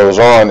time goes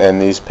on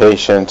and these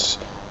patients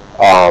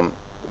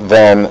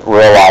then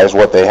realize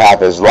what they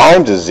have is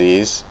Lyme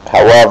disease.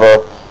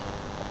 However,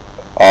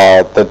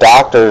 the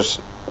doctors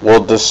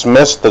will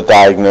dismiss the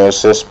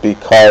diagnosis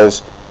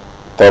because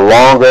the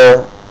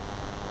longer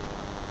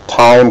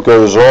time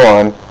goes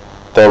on,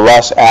 the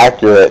less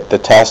accurate the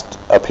test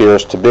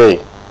appears to be.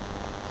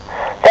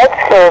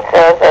 That's good.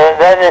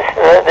 That is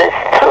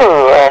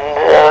true. And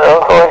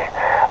of course,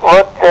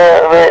 what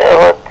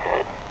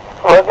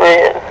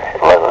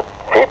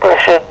people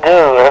should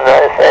do, and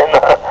I say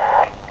now,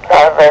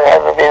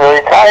 I've been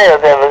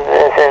retired ever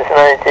since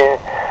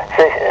 1986,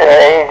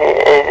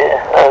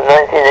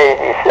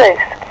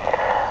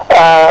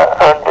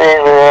 and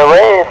been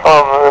away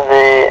from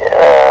the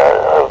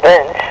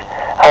bench,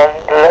 and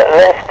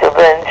left the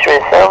bench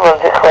with some of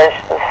the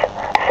questions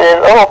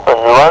still open.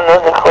 One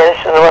of the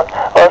questions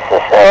was the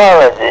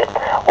serology.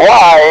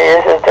 Why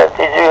is it that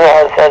you do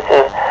have such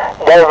a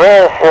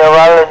diverse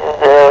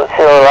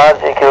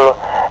serological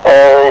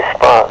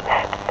response?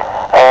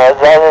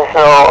 There is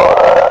no,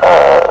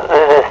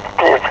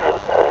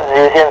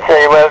 you can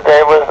say, well,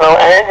 there was no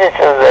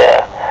antigen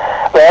there.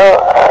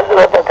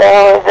 Well, but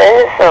there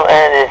is some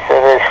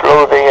antigen that's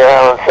floating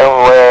around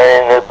somewhere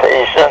in the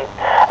patient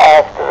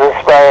after the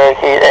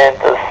spirochete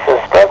enters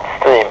the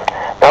bloodstream.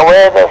 Now,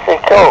 where does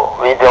it go?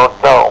 We don't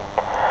know.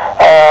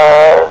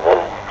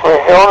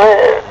 There's only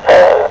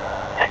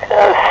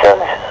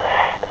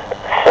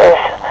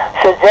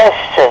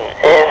suggestion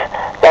is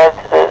that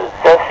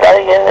just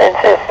like in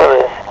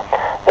syphilis,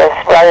 the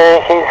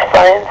spirochete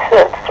finds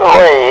its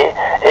way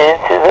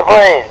into the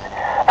brain,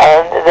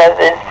 and that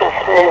it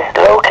is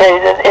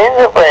located in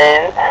the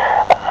brain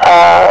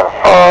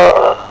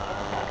for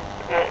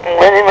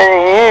many, many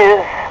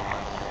years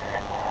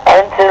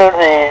until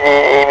the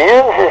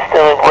immune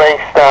system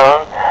breaks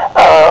down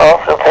of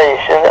the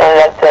patient,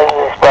 and that then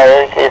the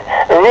spirochete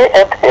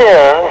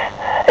reappears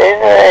in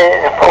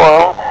a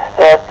form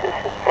that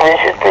we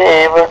should be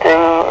able to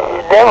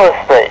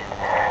demonstrate.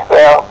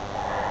 Well,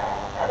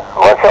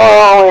 what's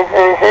wrong with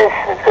this is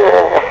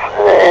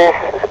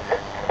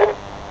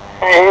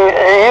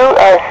you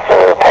as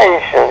a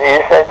patient, you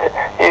said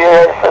you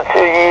had for 2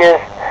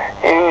 years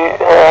you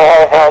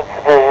have had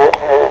the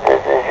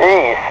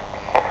disease.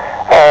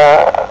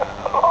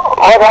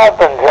 What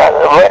happens?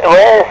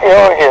 Where is the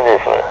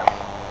organism?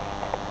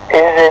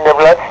 Is it in the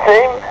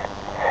bloodstream?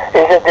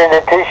 Is it in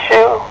the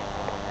tissue?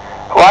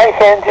 Why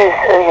can't we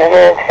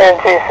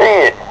see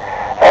it?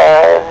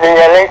 The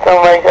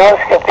electron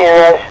microscopy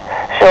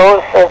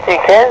shows that you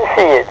can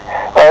see it.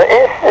 Well,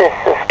 is this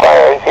the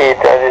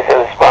spirochete that is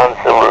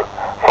responsible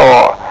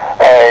for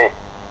a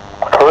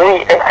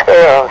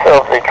reoccurrence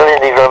of the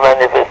clinical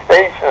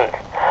manifestations,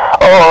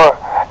 or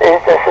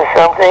is there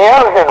something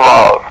else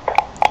involved?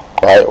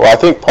 Right. Well, I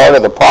think part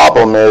of the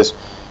problem is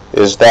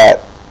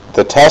that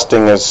the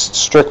testing is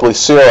strictly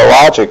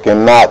serologic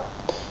and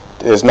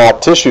is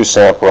not tissue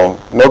sampling.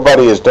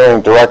 Nobody is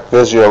doing direct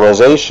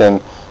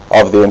visualization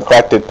of the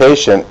infected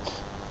patient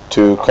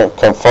to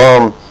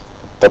confirm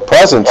the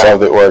presence of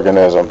the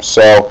organism.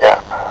 So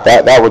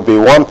that would be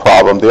one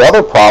problem. The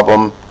other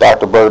problem,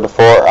 Dr.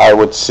 Burgdorfer, I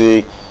would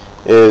see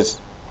is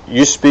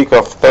you speak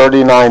of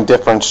 39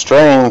 different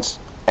strains,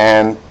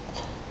 and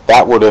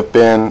that would have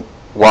been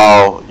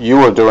while you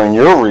were doing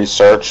your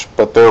research,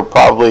 but there are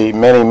probably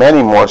many,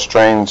 many more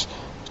strains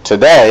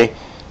today,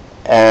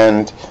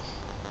 and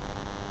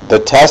the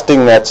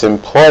testing that's in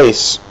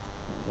place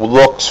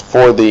looks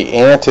for the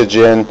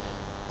antigen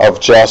of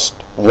just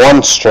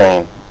one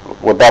strain.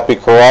 Would that be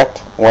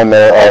correct? When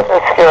there are,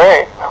 that's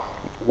correct.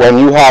 When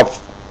you have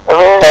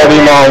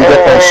 39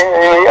 different...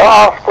 We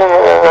often,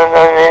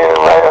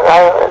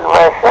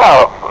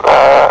 myself,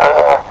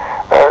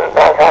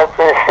 I've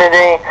been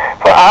sitting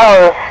for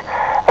hours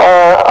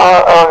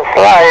on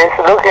slides,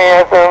 looking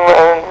at them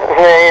and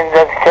saying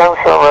that comes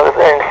from an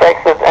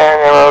infected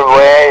animal,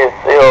 where is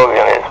the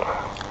organism?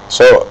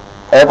 So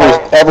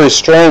every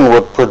strain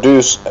would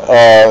produce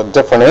a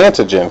different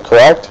antigen,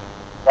 correct?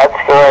 That's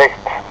correct.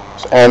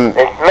 And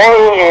it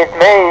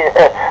may,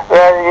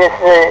 well,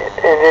 yes,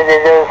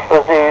 it does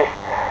produce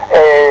a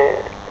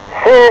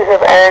series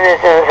of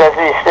antigens that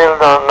we still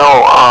don't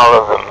know all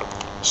of them.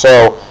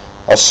 So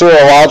a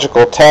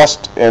serological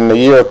test in the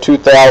year of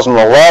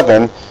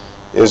 2011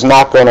 is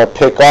not going to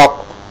pick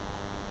up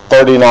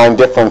 39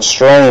 different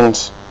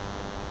strains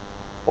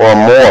or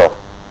more.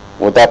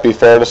 Would that be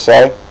fair to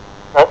say?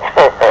 That's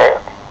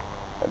correct.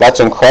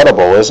 That's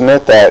incredible, isn't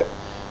it, that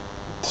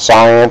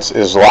science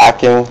is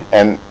lacking,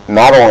 and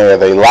not only are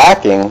they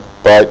lacking,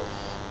 but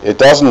it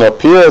doesn't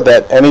appear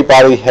that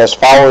anybody has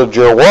followed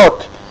your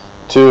work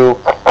to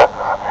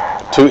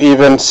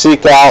even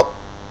seek out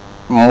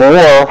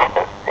more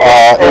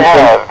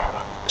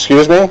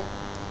Excuse me?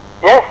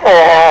 Yes,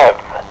 they have.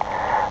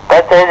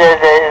 But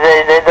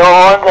they don't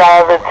want to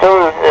have the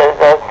truth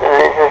that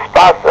this is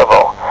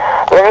possible.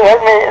 Let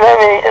me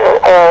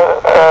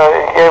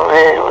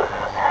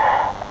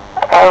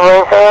I'm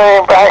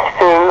referring back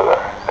to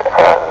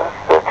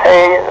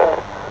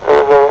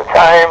the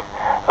time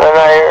when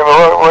I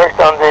worked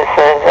on this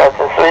at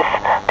the Swiss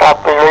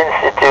Popular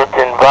Institute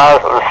in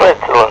Basel,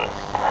 Switzerland.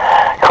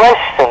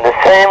 Question, the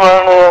same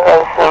one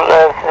as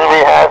we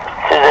have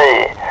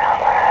today.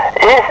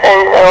 Is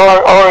an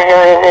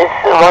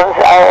organism, once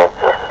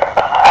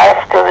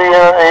after you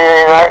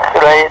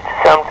inoculate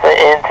something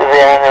into the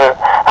animal,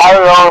 how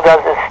long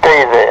does it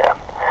stay there?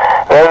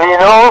 Well, we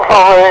know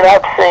from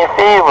relapsing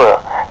fever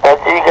that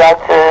you got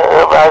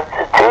about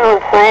 2 or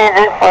 3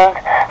 different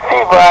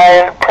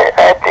febrile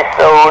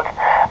episodes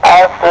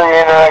after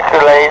you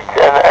inoculate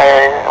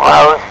a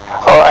mouse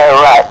or a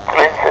rat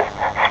with a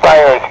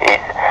spirochete.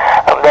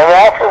 And then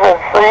after the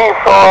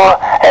 3-4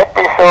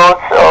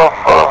 episodes of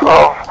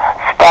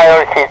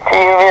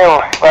spirochetemia or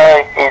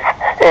spirochetes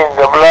in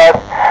the blood,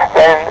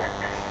 then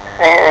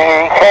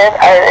you can't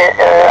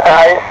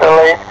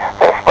isolate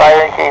the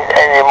spirochetes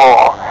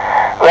anymore.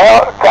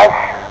 Well, that's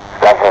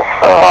as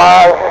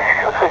far as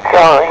it's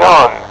going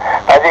on.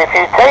 But if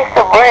you take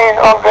the brain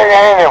of the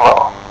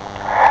animal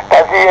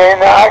that you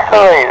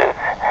inoculated,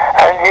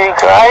 and you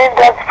grind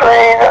that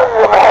brain,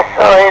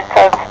 macerate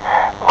that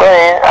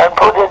brain, and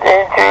put it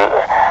into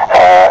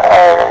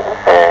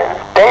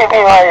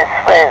baby mice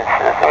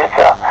fences, which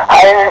are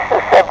highly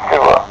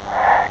susceptible,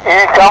 you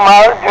come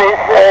out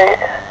with a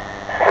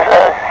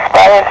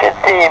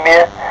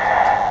spirochetemia.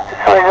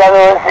 So in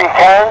other words, you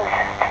can't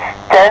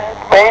then,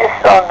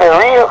 based on the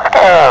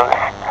reoccurrence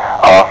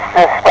of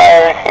the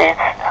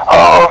spirochetes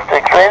or of the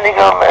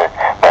clinical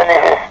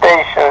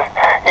manifestations,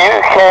 you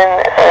can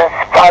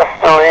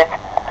postulate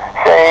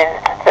saying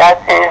that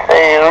is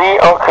a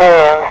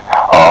reoccurrence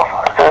of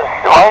the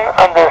one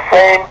and the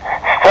same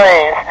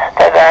strains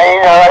that I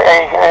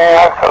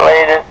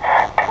inoculated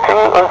 2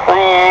 or 3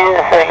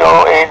 years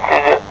ago into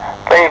the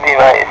baby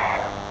mice.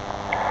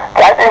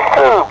 That is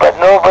true, but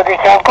nobody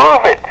can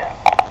prove it.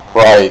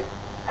 Right.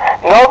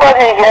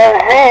 Nobody can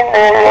see,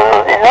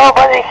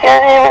 nobody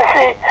can even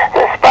see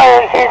the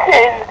spirochetes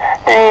in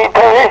the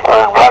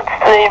peripheral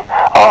bloodstream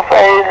of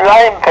a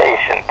Lyme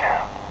patient.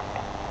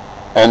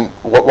 And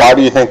why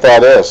do you think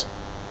that is?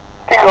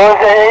 Because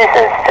there is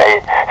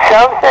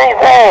something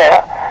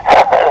there,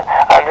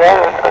 and there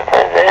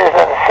is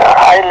a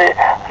highly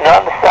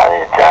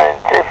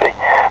non-scientific,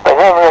 but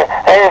there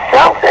is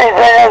something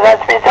there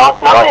that we don't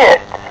know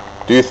yet.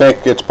 Do you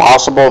think it's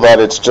possible that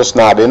it's just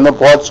not in the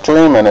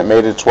bloodstream and it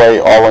made its way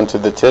all into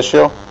the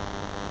tissue?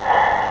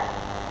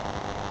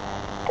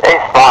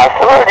 It's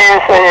possible.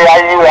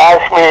 You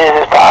ask me,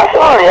 is it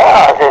possible?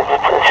 Yeah,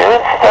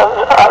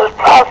 it's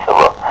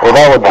possible. Well,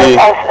 that would be...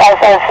 As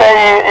I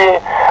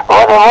say,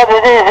 what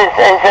it is,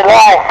 it's a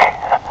lack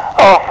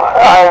of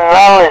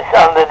knowledge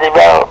on the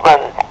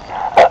development,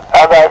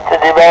 about the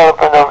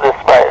development of the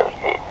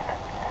spirochete.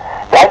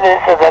 That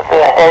is the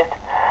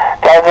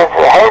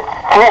head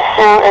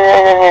tissue in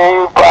a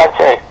new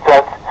project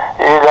that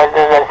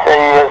let's say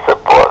you're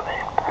supporting.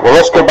 Well,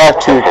 let's go back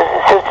to...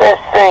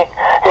 Suggesting,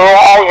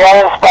 I got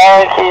a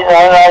spirochete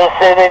and I'm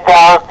sitting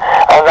down,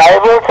 and I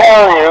will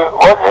tell you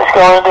what is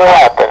going to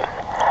happen.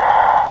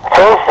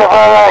 First of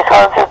all, I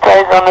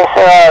concentrate on the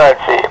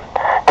serology.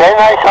 Then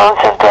I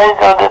concentrate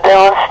on the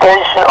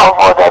demonstration of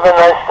whatever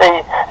I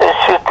see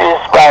should be a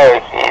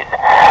spirochete.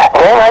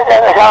 Then I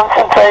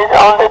concentrate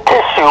on the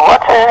tissue.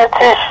 What's in the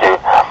tissue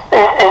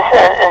is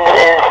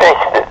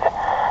infected.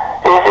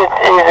 Is it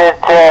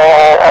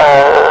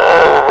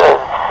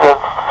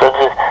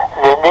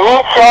the knee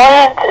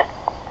joint?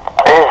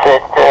 Is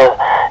it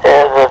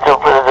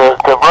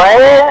the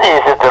brain?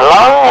 Is it the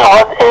lung?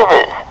 What is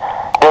it?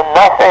 Then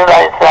nothing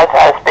like that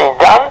has been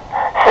done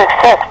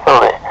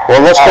successfully.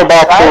 Well, let's go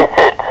back to...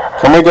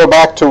 Can we go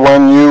back to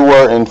when you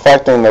were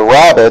infecting the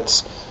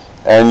rabbits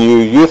and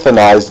you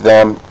euthanized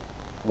them?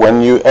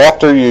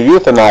 After you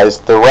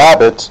euthanized the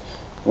rabbits,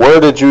 where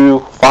did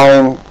you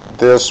find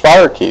the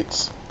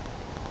spirochetes?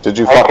 Did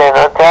you? I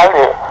cannot tell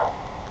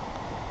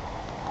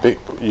you.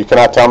 You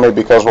cannot tell me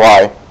because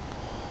why?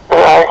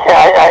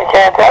 I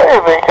can't tell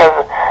you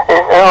because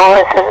it's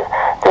always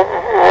the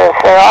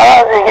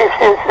serology gives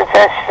you a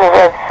suggestion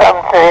that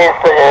something is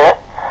there,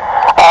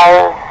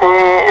 and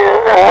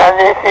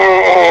if you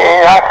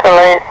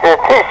inoculate the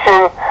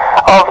tissue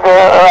of the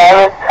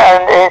rabbit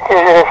and it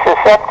is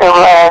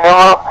susceptible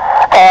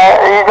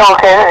don't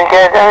get any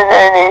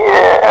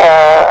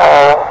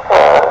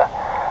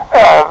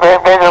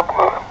better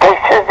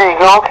pictures. You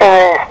don't get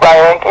any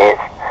spirochetes.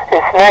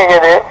 It's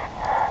negative,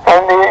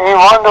 and you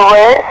wonder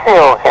where is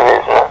the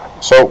organism.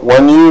 So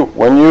when you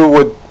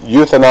would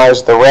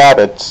euthanize the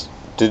rabbits,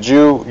 did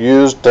you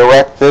use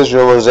direct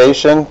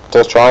visualization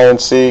to try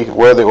and see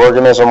where the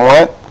organism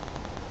went?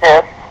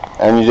 Yes.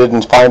 And you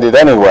didn't find it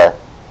anywhere?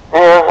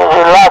 Yes,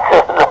 lots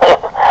of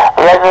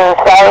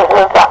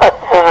thousands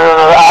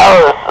of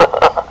hours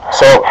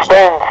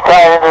spent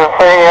trying to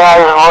figure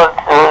out what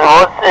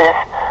is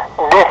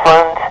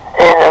different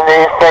in an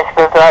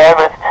infected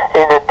rabbit,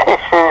 in the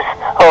tissues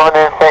of an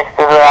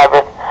infected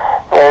rabbit,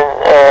 than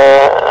a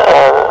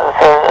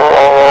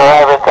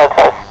rabbit that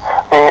has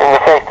been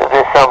infected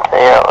with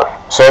something else.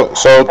 So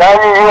now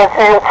when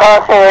you're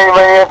talking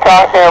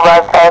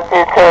about that,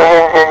 you can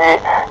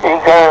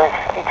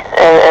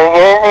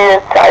again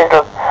your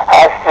title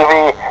has to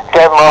be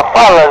the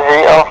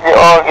morphology of the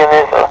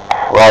organism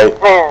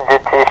in the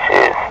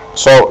tissues.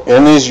 So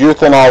in these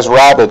euthanized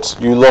rabbits,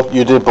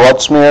 you did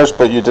blood smears,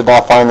 but you did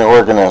not find the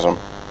organism.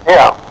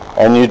 Yeah.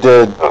 And you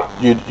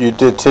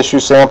did tissue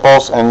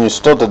samples, and you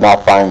still did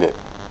not find it.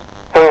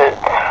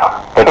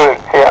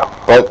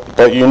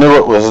 But you knew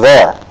it was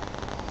there.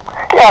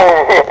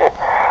 Yeah.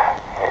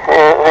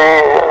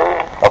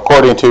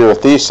 According to your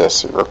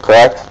thesis,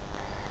 correct?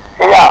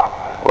 Yeah.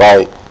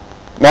 Right.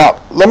 Now,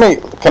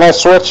 can I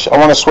switch? I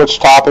want to switch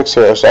topics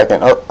here a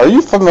second. Are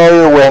you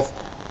familiar with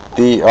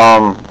the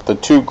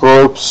two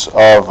groups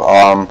of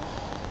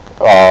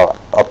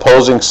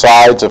opposing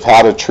sides of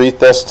how to treat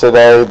this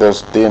today?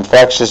 There's the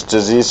Infectious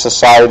Disease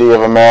Society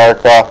of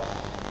America,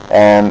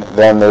 and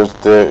then there's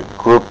the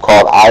group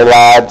called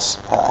ILADS.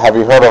 Have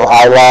you heard of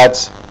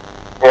ILADS?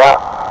 Yeah.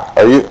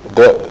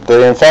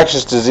 The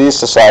Infectious Disease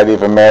Society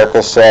of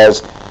America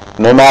says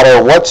no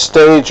matter what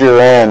stage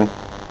you're in,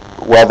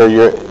 whether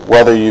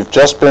you've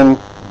just been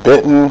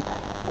bitten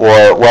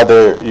or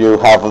whether you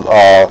have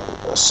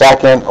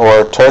second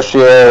or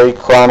tertiary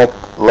chronic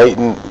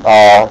latent,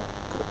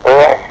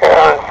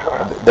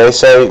 they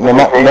say no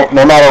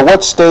matter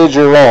what stage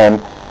you're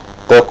in,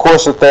 the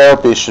course of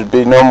therapy should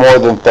be no more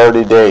than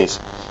 30 days.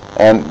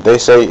 And they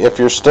say if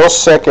you're still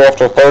sick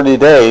after 30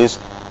 days,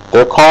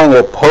 they're calling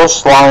it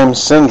post-Lyme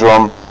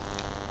syndrome,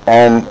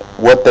 and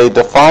what they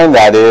define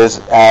that is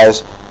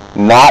as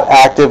not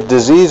active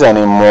disease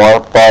anymore,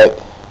 but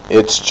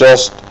it's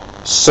just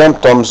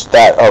symptoms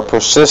that are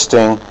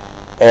persisting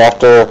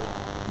after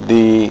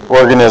the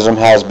organism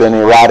has been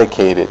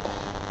eradicated.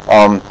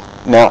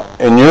 Now,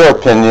 in your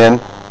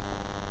opinion,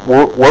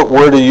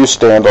 where do you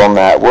stand on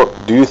that?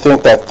 Do you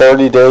think that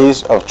 30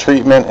 days of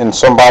treatment in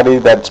somebody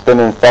that's been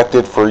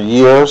infected for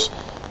years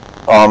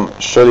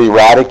should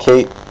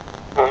eradicate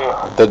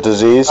the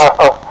disease? If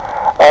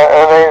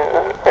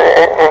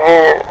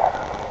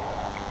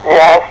you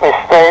ask me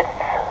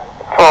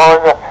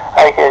straightforward,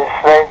 I can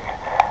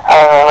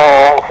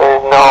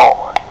answer no.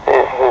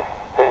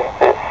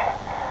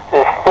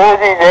 This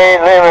 30-day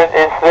limit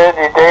is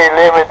 30-day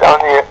limit on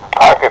your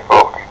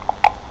pocketbook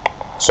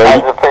as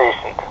a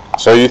patient.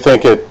 So you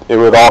think it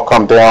would all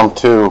come down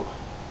to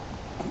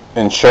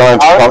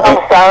insurance company?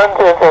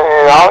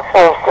 It all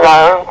comes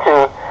down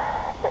to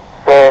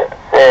there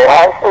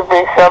has to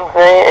be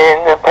something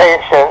in the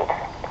patient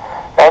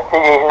that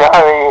he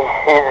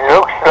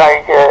looks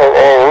like a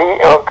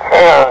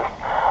reoccurrence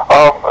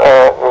of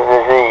the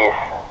disease.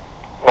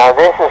 Now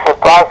this is a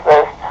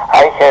process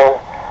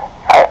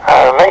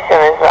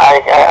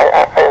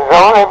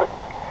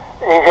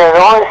you can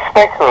only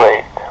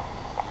speculate.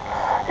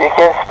 You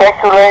can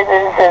speculate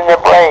it's in the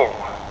brain.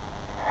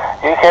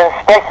 You can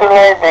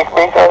speculate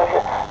because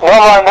no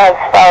one has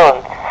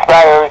found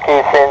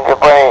spirochetes in the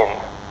brain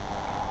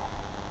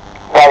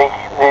like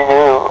they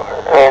do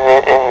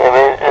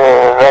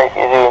like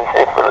you do in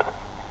syphilis.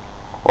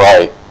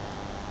 Right.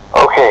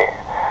 Okay.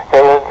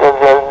 There was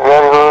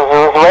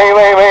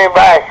way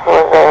back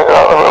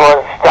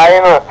was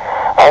Steiner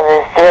and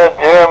his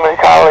German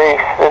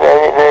colleagues.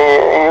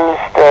 They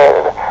used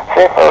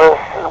syphilis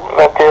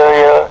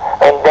material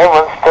and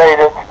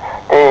demonstrated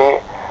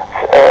the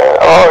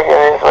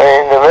organism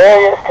in the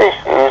various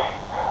tissues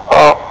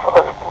of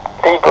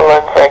people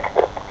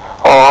infected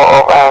or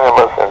of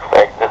animals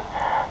infected.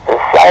 The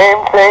same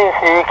things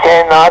you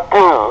cannot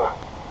do.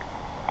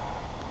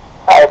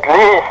 At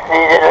least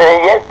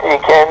yet you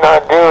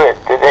cannot do it.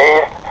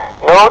 There is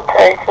no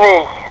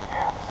technique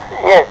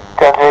yet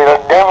that will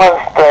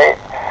demonstrate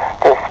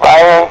the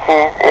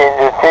spirochetes in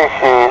the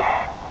tissues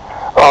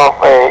of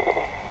a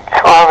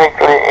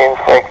chronically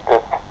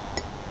infected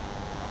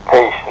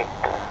patient,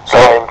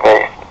 Lyme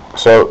patient.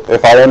 So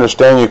if I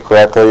understand you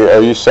correctly,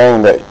 are you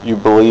saying that you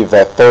believe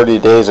that 30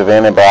 days of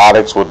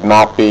antibiotics would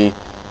not be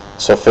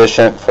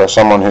sufficient for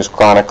someone who's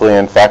chronically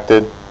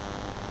infected?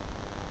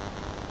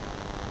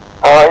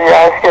 You're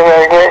asking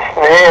that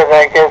question here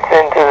that gets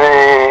into the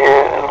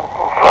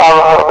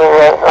problem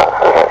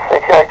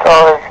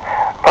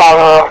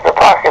of the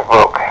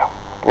pocketbook.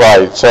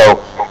 Right, so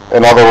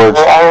in other words...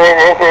 I mean,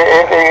 if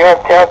you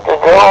got the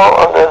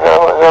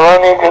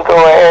money to go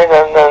ahead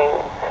and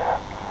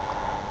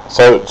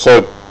So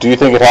do you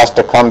think it has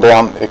to come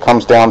down? It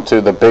comes down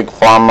to the big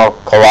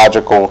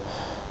pharmacological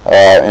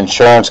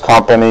insurance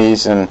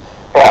companies and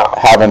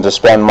having to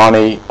spend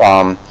money,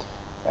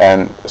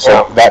 and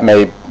so that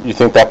you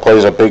think that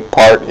plays a big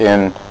part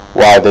in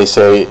why they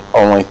say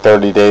only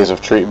 30 days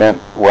of treatment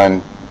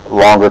when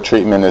longer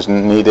treatment is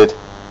needed?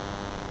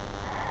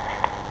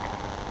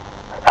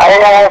 I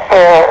have,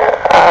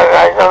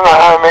 I don't know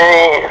how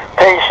many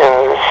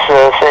patients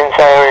since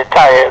I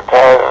retired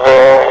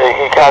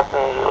have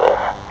gotten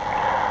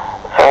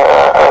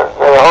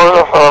the whole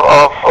of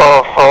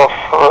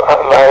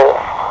my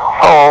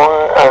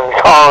phone and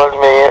called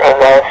me and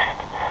asked,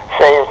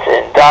 same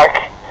thing, Doc,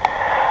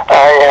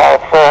 I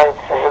have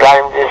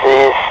Lyme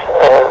disease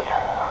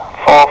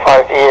 4 or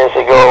 5 years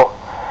ago,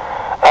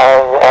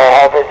 and I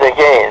have it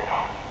again.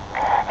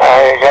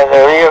 I got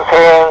a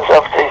reoccurrence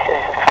of the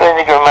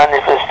clinical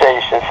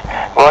manifestations.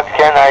 What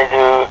can I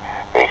do?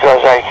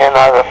 Because I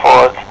cannot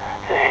afford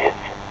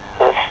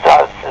to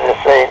start the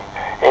same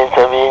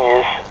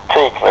intravenous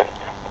treatment.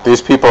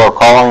 These people are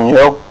calling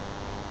you?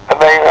 I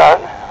beg your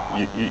pardon?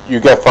 You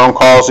get phone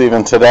calls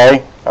even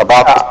today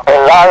about a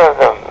lot of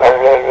them.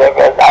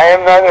 I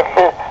am not a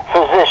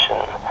physician,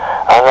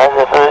 and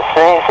the first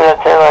things I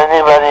tell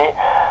anybody,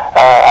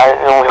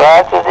 I'm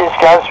glad to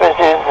discuss with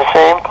you the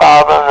same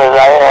problem that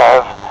I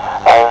have,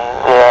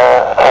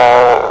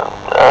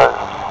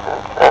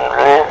 and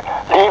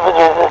leave it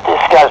with the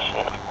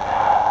discussion.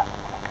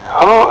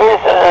 Who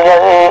is?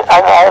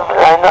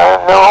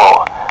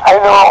 I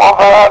know of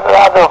a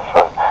lot of,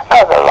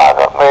 not a lot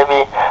of,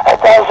 maybe a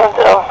dozen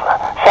of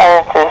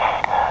scientists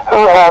who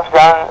have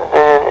done,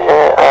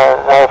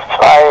 have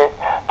tried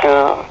to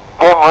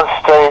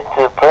demonstrate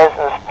the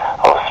presence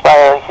of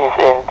spirochetes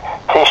in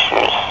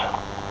tissues.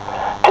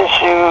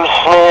 Tissue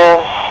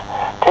smears,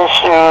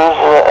 tissues,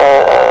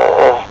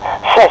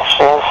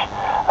 sections,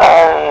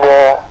 and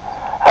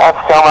have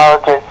come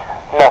out with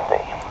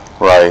nothing.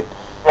 Right.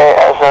 There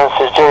are some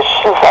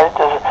suggestions,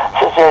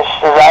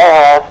 suggestions I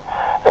had,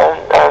 and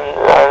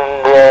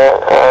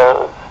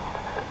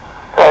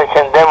I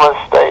can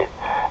demonstrate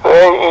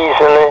very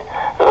easily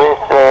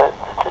with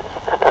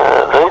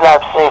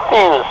relapsing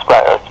fever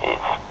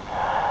spirochetes.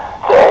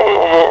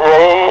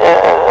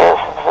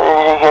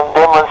 You can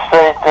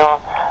demonstrate them,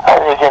 and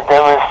you can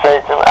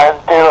demonstrate them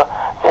until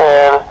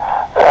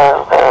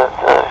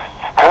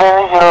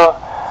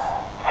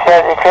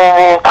the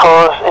clinical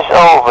course is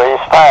over,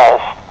 is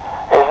past.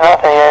 There's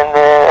nothing in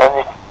there,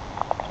 and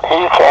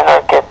you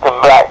cannot get them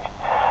back.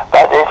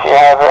 But if you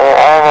have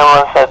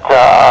animals that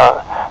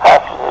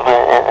have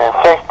been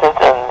infected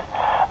and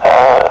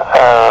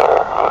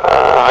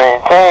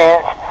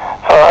maintained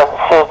for a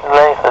certain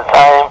length of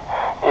time,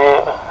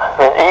 you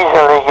can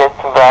easily get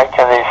them back,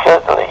 and they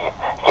certainly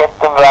get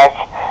them back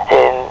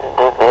in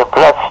the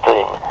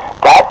bloodstream.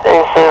 That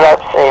is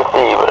relapsing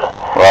fever.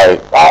 Right.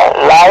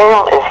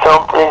 Lyme is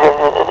completely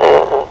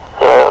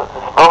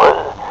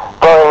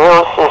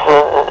borreliosis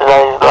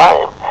like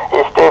Lyme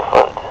is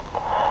different.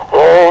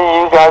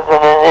 You got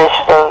an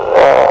initial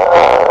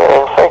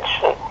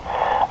infection,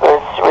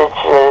 which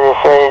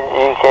say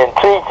you can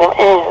treat them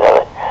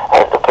easily,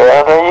 and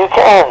apparently you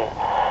can.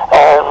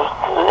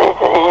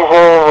 It's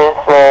easier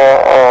with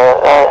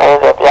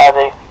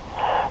antibiotics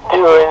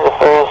during the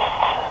first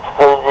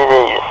 30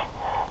 days.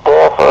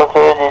 Therefore,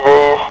 30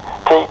 days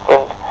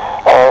treatment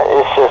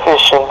is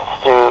sufficient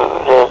to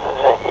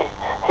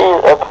heal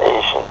a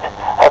patient.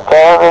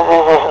 Apparently,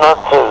 this is not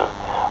true.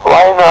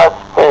 Why not?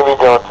 We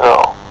don't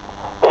know.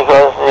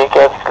 Because we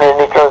got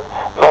clinical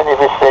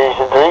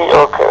manifestations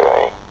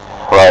reoccurring.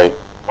 Right.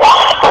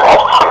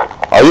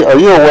 Are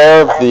you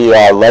aware of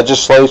the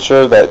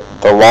legislature, that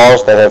the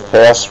laws that have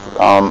passed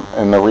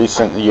in the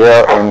recent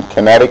year in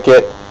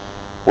Connecticut,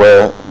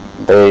 where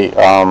they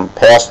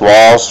passed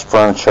laws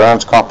for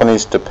insurance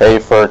companies to pay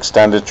for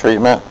extended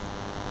treatment?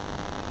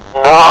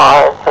 No,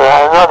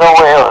 I'm not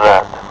aware of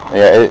that.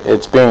 Yeah,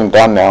 it's being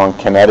done now in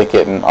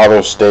Connecticut, and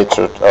other states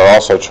are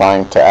also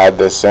trying to add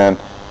this in.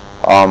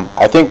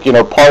 I think,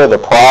 part of the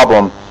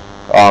problem,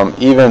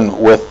 even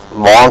with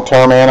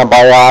long-term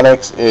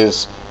antibiotics,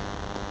 is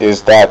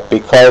that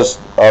because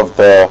of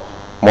the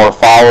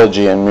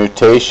morphology and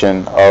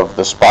mutation of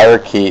the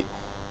spirochete,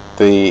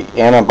 the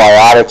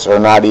antibiotics are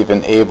not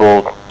even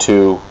able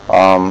to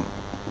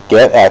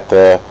get at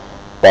the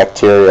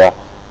bacteria.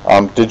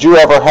 Did you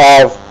ever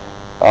have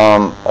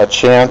a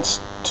chance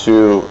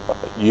to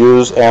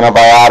use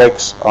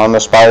antibiotics on the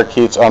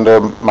spirochetes under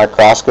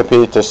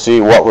microscopy to see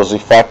what was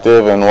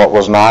effective and what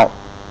was not?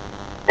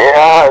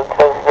 Yeah,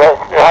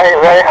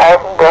 I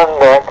haven't done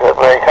that, but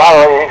my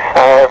colleagues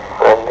have,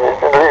 and in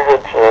the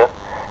literature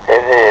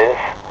it is.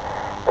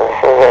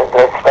 So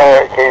that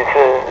spirochetes,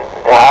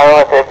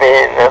 how are they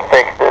being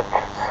affected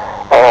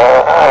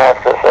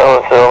after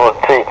so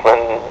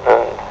treatment?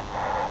 And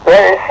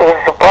that is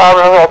the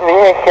problem that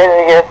we can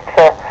get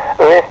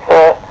with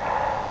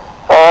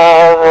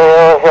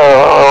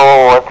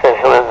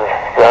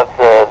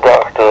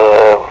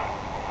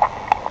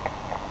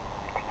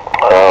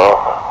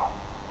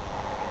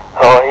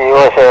he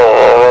was a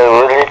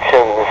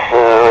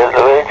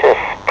religious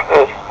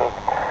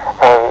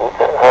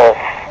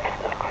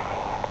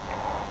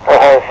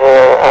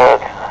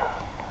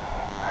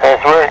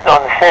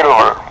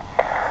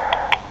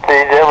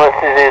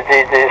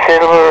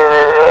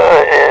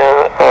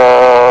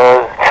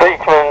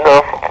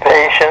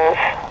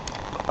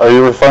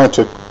referring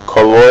to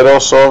colloidal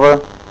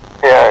silver?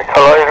 Yeah,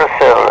 colloidal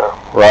silver.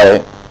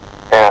 Right.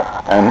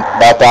 Yeah. And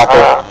that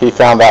doctor, he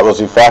found that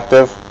was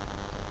effective?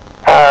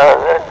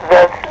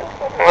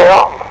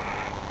 Well,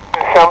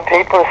 some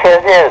people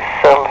said yes.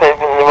 Some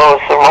people,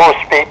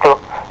 most people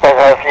that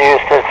have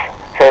used it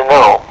said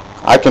no.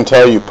 I can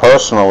tell you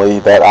personally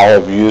that I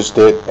have used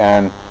it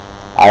and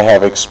I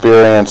have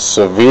experienced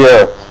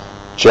severe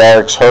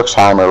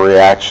Jarisch-Herxheimer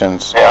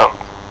reactions. Yeah.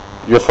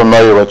 You're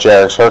familiar with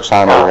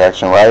Jarisch-Herxheimer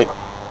reaction, right?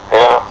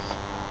 Yeah.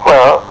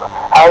 Well,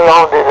 how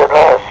long did it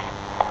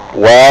last?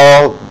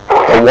 Well,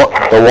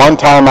 the one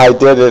time I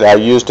did it, I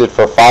used it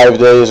for 5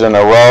 days in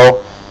a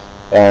row,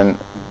 and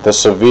the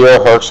severe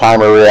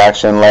Herxheimer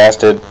reaction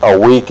lasted a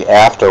week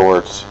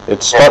afterwards.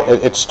 It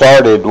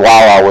started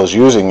while I was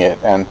using it,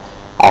 and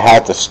I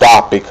had to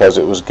stop because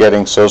it was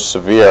getting so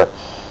severe.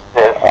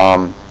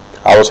 Yes.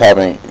 I was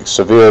having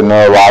severe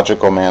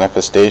neurological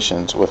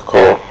manifestations with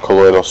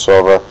colloidal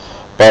silver.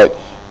 But,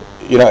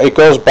 you know, it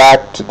goes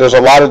back to, there's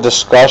a lot of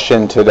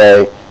discussion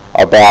today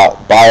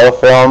about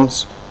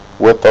biofilms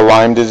with the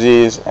Lyme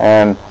disease,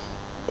 and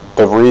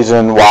the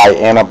reason why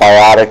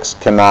antibiotics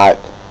cannot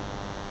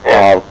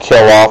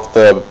kill off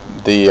the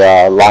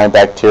Lyme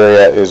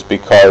bacteria is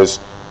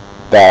because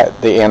that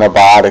the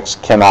antibiotics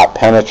cannot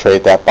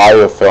penetrate that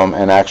biofilm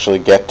and actually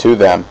get to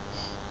them.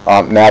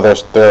 Now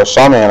there are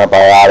some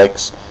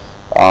antibiotics,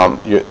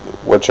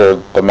 which are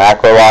the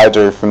macrolides.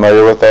 Are you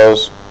familiar with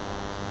those?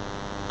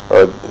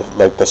 Or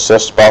like the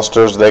cyst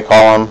busters, they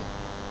call them?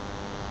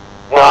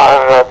 No,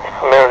 I'm not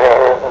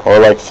familiar. Or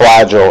like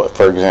Flagyl,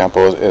 for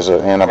example, is an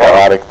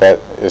antibiotic that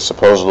is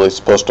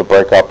supposed to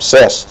break up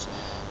cysts,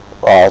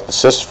 the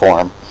cyst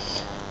form.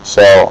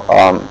 So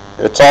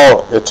it's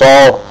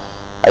all.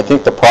 I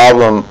think the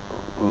problem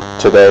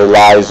today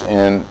lies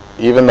in,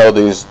 even though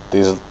these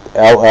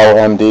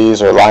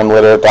LLMDs or Lyme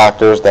literate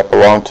doctors that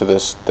belong to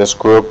this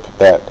group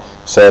that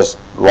says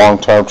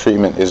long-term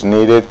treatment is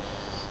needed,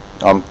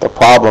 the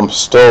problem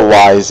still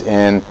lies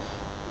in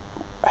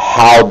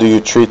how do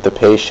you treat the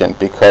patient,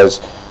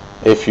 because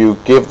if you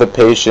give the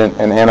patient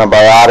an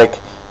antibiotic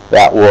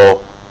that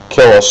will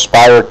kill a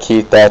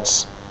spirochete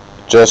that's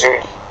just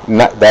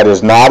that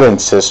is not in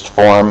cyst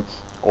form,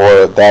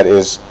 or that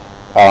is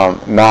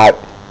not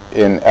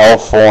in L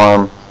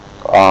form,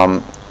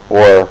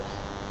 or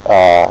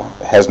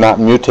has not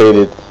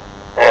mutated,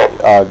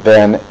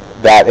 then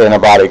that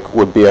antibiotic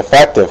would be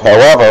effective.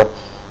 However,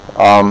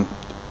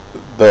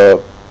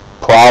 the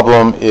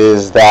problem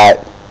is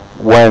that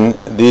when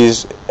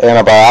these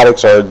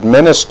antibiotics are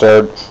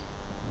administered,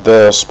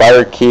 the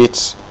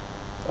spirochetes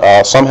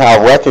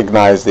somehow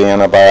recognize the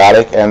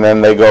antibiotic, and then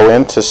they go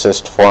into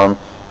cyst form,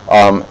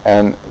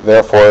 and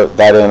therefore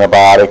that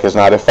antibiotic is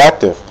not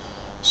effective.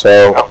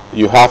 So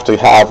you have to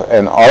have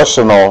an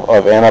arsenal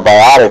of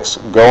antibiotics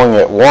going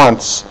at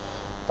once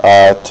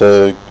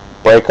to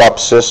break up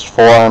cyst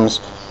forms,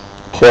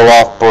 kill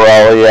off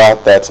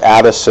Borrelia that's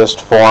out of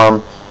cyst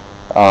form.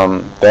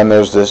 Then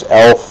there's this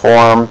L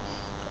form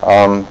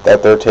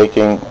that they're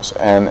taking,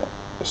 and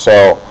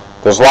so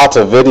there's lots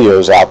of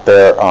videos out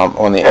there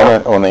on the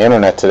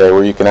internet today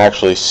where you can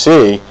actually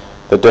see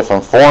the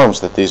different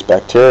forms that these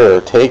bacteria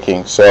are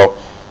taking. So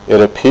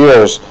it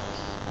appears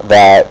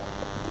that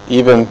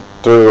even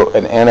through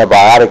an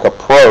antibiotic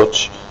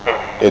approach,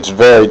 it's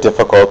very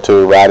difficult to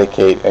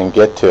eradicate and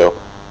get to.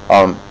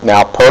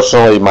 Now,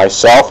 personally,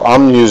 myself,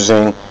 I'm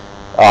using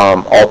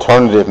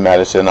alternative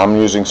medicine. I'm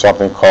using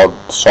something called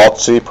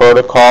SALT-C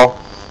protocol,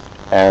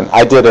 and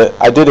I did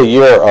a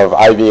year of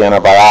IV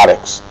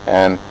antibiotics,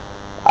 and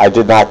I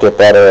did not get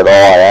better at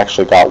all. I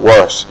actually got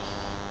worse.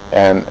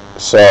 And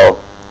so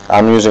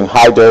I'm using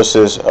high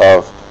doses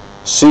of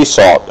sea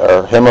salt,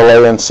 or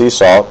Himalayan sea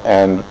salt,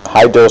 and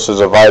high doses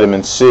of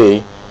vitamin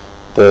C,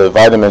 the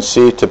vitamin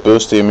C to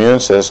boost the immune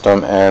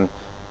system. And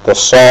the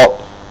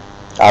salt,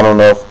 I don't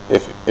know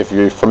if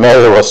you're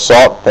familiar with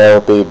salt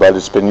therapy, but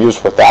it's been used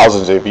for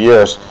thousands of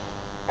years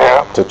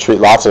to treat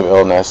lots of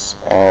illness.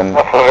 And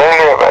I'm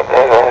familiar with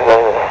it.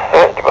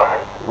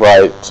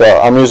 right, so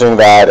I'm using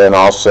that, and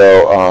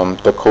also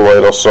the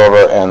colloidal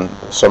silver and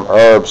some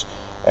herbs.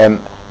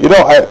 And you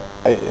know,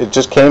 it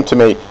just came to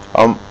me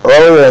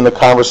earlier in the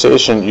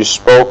conversation. You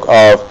spoke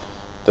of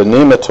the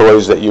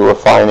nematoids that you were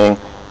finding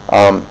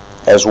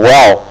as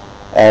well,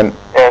 and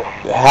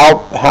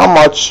how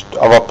much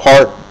of a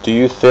part do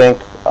you think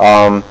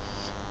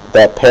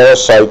that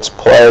parasites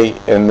play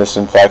in this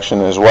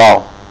infection as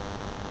well?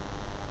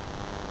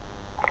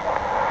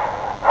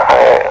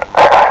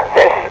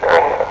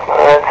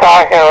 We're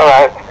talking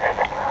about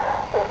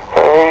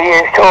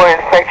the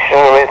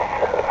co-infection with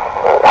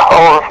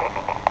whole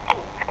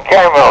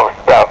chemical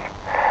stuff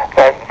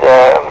that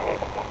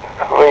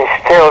we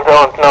still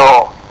don't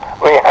know.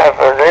 We have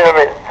a little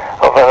bit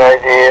of an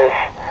idea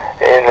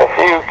in a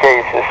few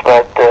cases,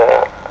 but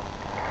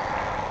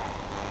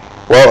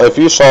well, if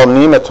you saw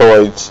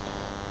nematoids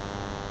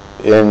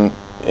in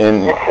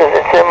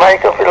it's a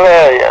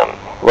mycofilarium.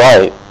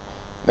 Right.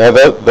 Now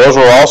those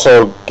were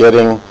also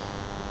getting,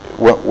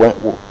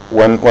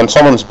 when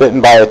someone's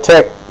bitten by a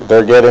tick,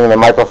 they're getting the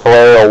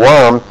mycofilarial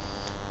worm,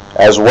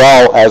 as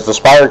well as the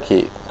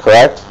spirochete,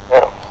 correct?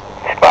 Yeah,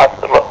 it's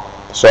possible.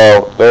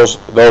 So those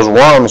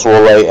worms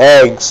will lay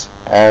eggs,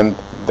 and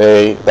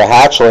the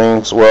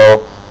hatchlings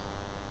will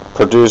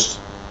produce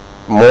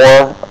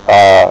more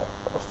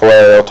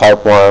filarial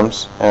type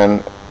worms,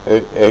 and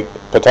it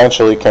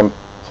potentially can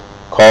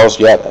cause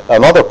yet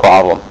another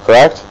problem,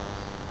 correct?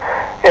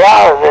 Yeah,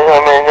 I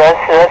mean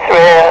that's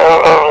where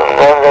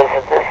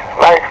this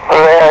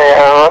filaria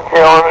are not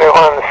the only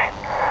ones.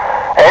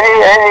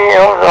 Any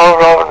of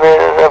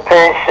the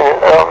patient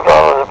of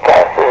the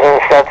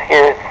pathogens that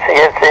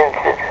gets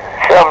into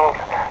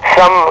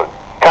some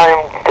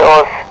time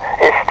towards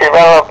its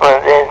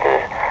development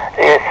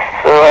gets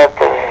throughout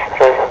the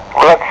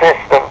blood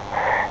system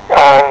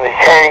and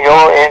can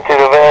go into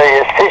the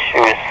various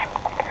tissues.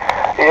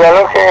 You are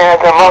looking at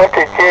a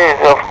multitude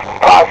of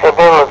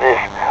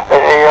possibilities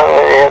that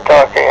we are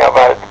talking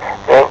about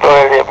the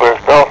Willy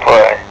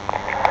Burgdorfer.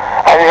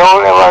 And the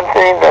only one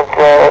thing that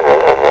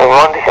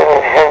one can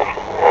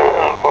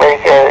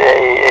make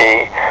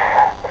a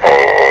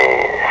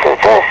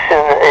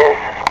suggestion is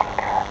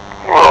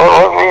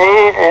what we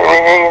need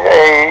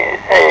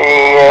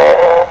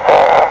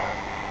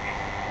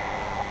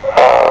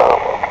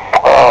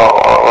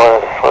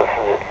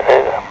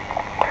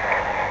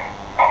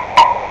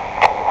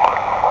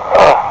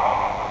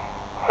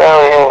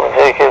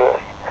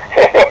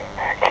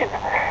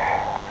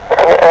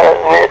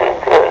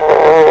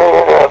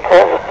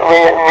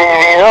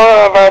we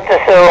know about the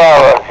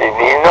serology,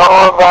 we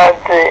know about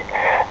the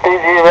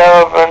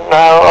development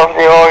now of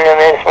the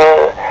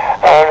organism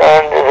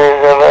and the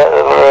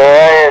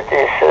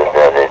varieties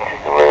that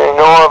we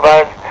know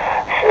about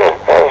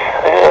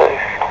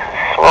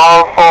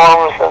small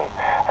forms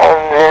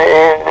and the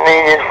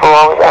intermediate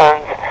forms,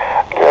 and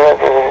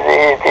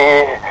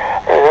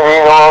we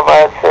know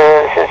about the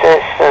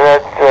suggestion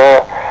that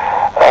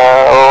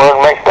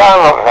what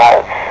McDonald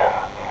has,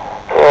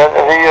 that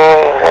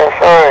you're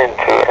referring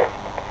to it.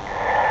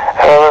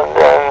 And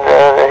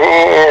he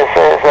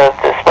says that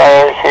the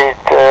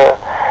spirochete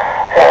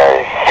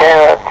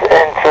cannot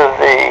enter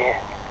the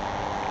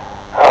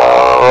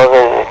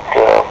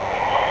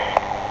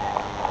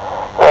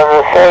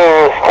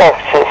cellular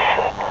structures.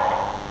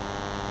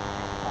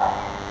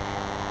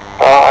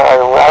 I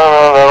don't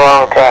know the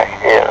wrong track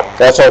here.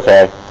 That's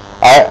okay.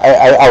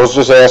 I was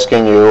just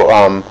asking you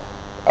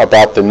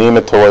about the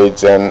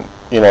nematoids, and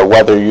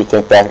whether you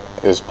think that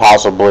is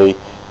possibly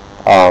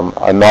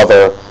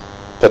another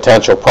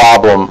potential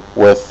problem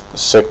with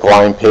sick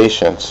Lyme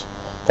patients.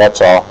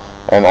 That's all.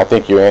 And I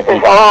think it's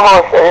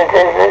almost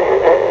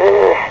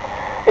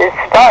it's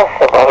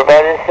possible,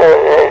 but it's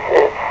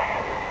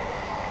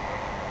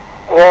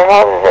they're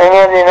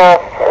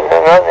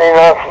not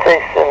enough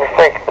ticks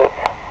infected.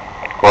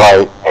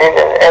 Right. In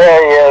an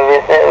area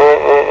with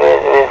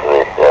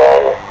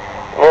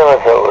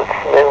nematodes,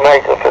 with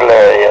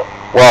microfilaria.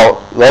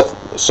 Well, let's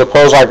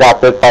suppose I got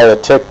bit by a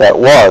tick that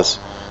was,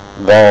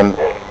 then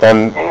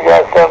you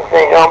got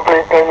something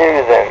completely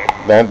new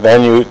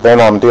then. Then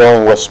I'm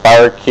dealing with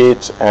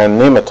spirochetes and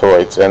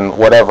nematoids and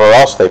whatever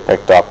else they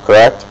picked up,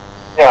 correct?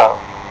 Yeah.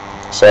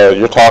 So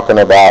you're talking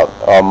about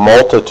a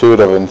multitude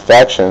of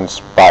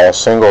infections by a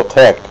single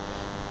tick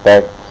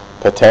that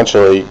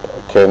potentially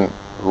can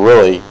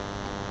really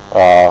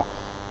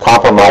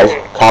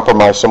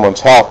compromise someone's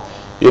health.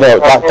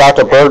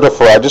 Dr.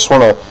 Burgdorfer, I just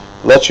want to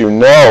let you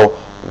know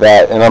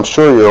that, and I'm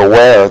sure you're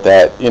aware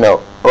that,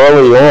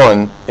 early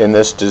on in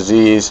this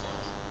disease,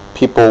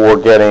 people were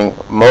getting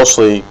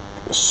mostly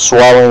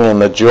swelling in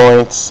the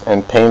joints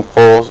and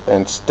painful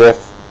and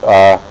stiff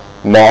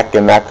neck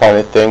and that kind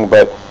of thing.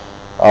 But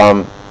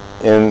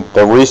in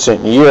the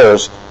recent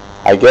years,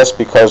 I guess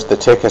because the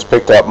tick has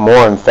picked up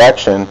more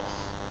infection,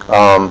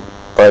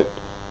 but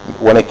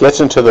when it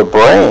gets into the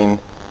brain,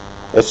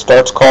 it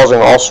starts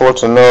causing all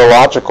sorts of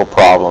neurological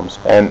problems.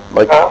 And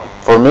like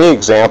for me,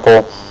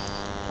 example,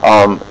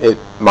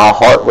 my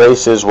heart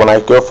races when I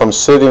go from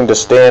sitting to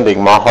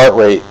standing. My heart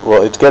rate,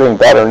 well, it's getting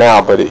better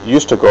now, but it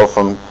used to go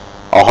from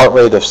a heart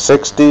rate of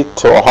 60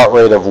 to a heart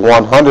rate of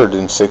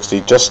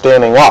 160 just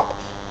standing up.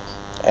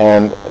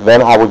 And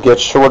then I would get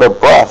short of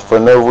breath for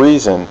no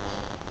reason.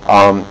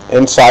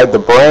 Inside the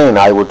brain,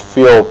 I would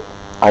feel,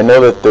 I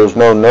know that there's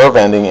no nerve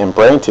ending in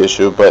brain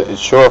tissue, but it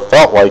sure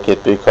felt like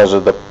it because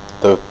of the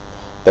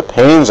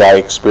pains I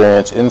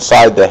experienced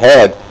inside the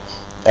head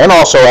and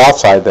also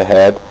outside the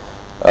head.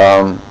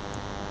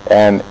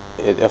 And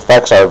it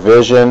affects our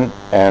vision,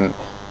 and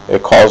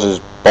it causes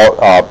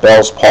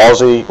Bell's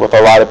palsy with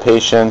a lot of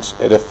patients.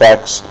 It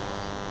affects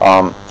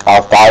our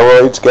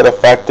thyroids get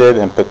affected,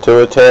 and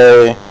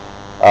pituitary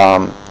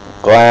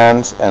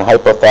glands and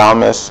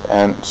hypothalamus,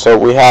 and so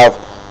we have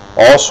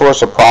all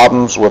sorts of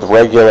problems with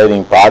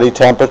regulating body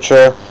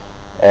temperature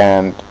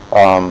and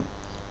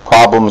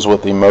problems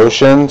with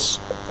emotions.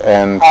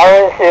 And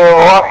how is your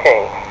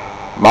walking?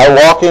 My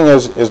walking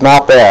is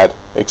not bad,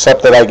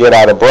 except that I get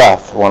out of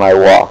breath when I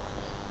walk.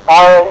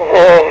 How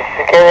is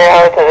getting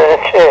out of the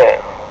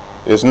chair?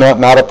 It's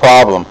not a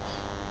problem.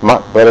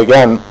 But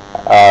again,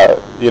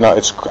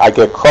 I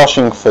get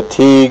crushing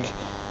fatigue,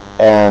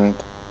 and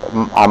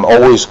I'm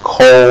always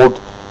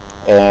cold,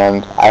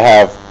 and I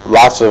have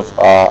lots of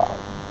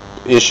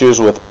issues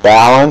with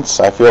balance.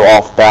 I feel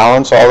off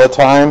balance all the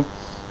time.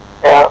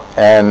 Yeah.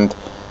 And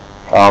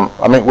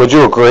I mean, would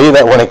you agree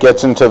that when it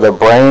gets into the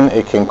brain,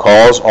 it can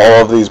cause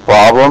all of these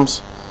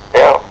problems?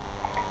 Yeah.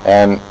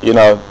 And, you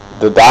know,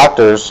 the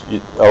doctors,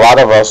 a lot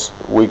of us,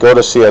 we go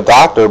to see a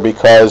doctor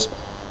because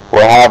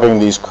we're having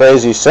these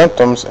crazy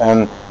symptoms,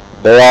 and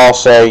they all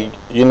say,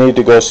 you need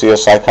to go see a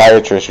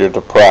psychiatrist, you're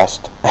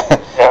depressed.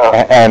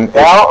 Yeah. And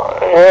now,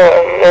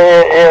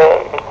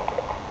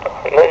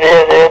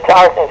 you're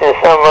talking to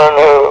someone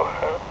who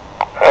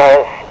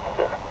has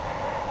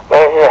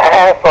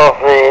half of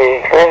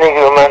the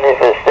clinical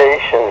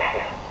manifestations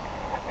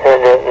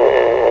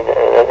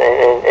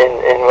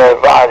in my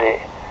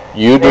body.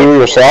 you do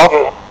yourself?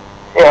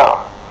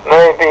 Yeah,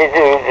 maybe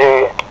due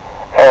to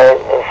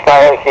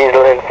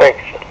spirochetal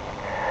infection.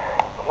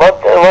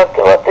 What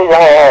did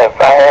I have?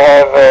 I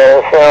have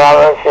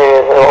serology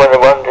is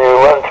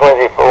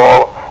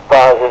 124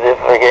 positive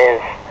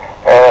against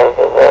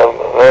the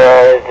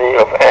variety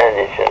of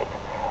antigen.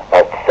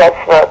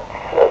 That's not.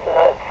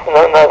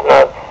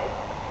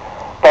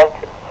 But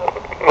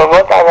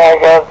what have I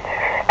got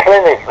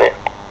clinically?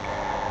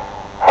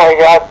 I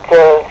got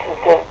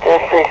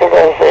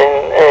difficulties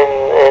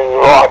in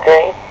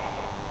walking.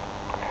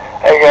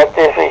 I got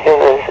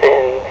difficulties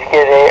in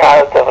getting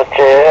out of a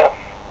chair.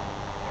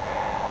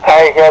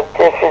 I got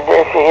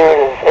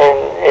difficulties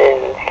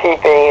in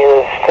keeping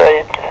a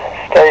straight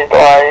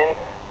line.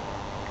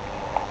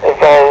 If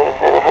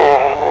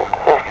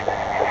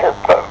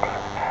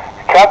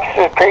cops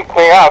would pick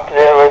me up,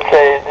 they would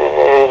say,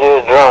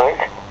 you're drunk.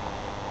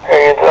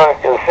 You're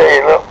drunk and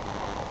sailor.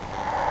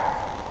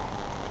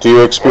 Do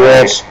you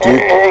experience...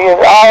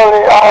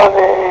 all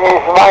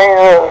these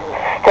minor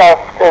stuff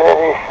that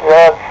it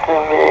starts to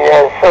be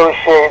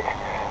associated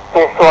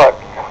with what?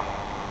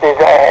 Did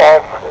I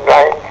have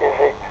Lyme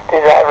disease?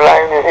 Did I have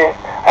Lyme disease?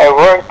 I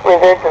worked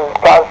with it, and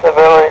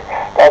possibility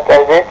that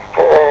I did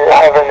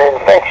have an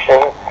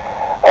infection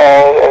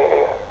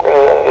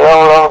a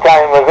long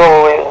time ago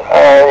with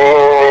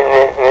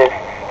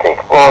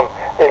tick-borne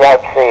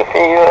relapsing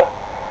fever.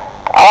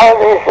 All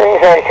these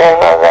things I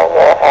cannot.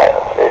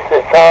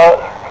 It's all.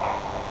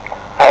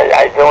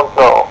 I don't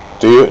know.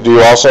 Do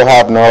you also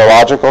have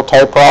neurological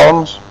type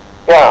problems?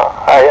 Yeah,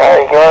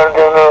 I go to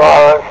the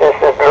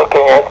neurologist is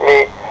looking at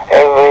me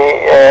every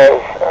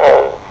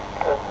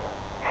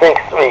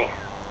 6 weeks.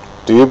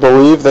 Do you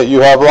believe that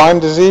you have Lyme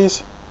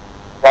disease?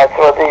 That's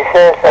what he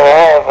says, and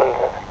I haven't.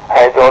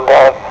 I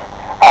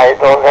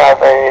don't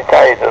have any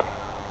title.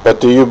 But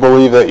do you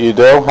believe that you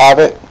do have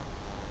it?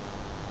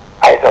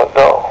 I don't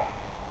know.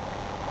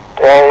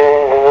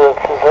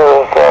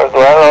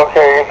 Well,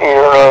 okay, if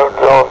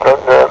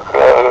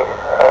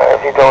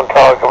you don't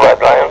talk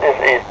about Lyme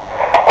disease,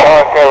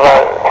 talk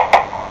about it.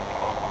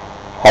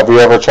 Have you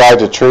ever tried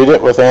to treat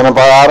it with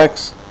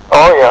antibiotics?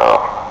 Oh yeah.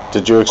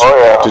 Did you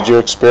yeah. Did you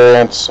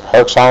experience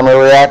Herxheimer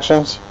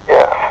reactions?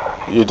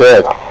 Yeah. You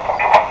did.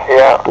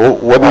 Yeah. Well,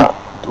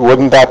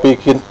 wouldn't that be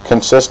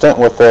consistent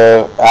with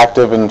the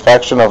active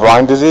infection of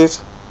Lyme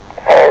disease?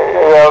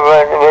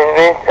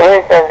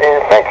 With an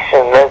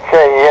infection, let's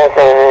say, yes,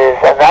 it is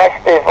an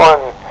active one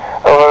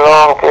over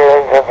long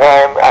periods of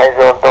time. I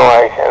don't know.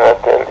 I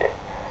cannot tell you.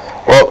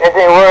 Well, It's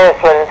getting worse.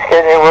 When it's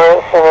getting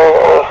worse,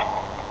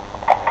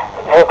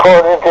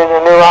 according to the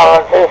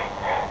neurologist,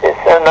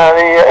 it's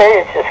another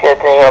age is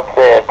getting up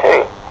there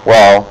too.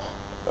 well,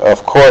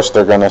 of course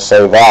they're going to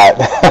say that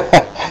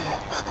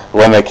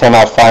when they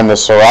cannot find the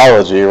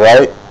serology,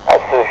 right?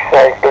 That's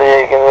exactly.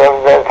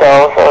 That's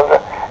also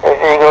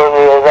if you go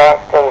to the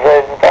doctor and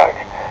say,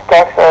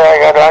 doctor, I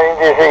got Lyme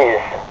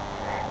disease.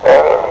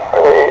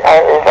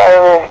 If I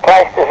was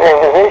practicing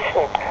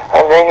physician,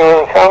 and then you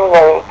will come,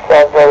 I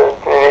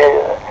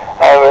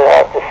would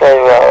have to say,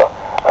 well,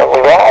 I'm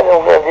glad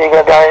that you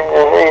got Lyme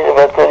disease,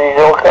 but that you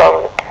don't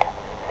come.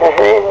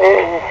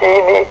 You see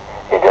me,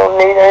 you don't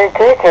need any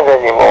treatment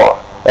anymore.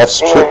 That's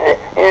true.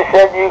 You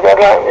said you got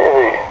Lyme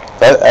disease.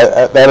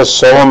 That is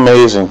so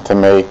amazing to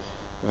me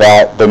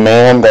that the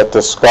man that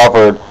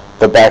discovered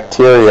the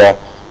bacteria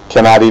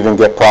cannot even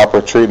get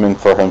proper treatment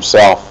for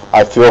himself.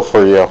 I feel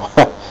for you.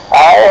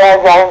 I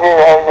had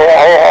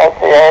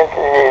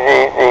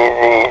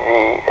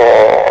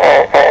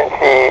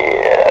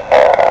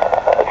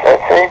the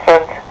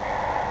treatment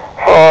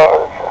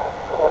for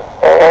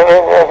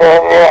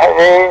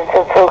they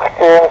took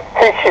the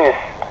tissues.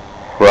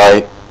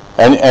 Right.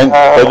 But you.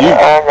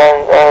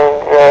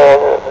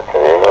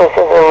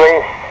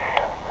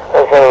 It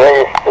was a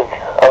waste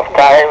of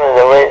time and a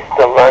waste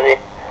of money.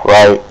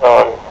 Right.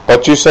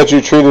 But you said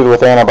you treated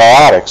with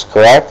antibiotics,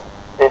 correct?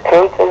 The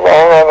truth is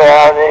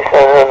antibiotics,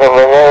 and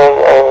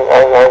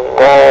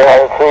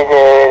I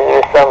treated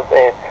with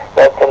something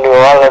that the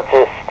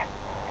neurologist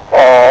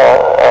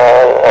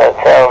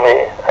tell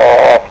me I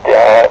have to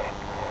have.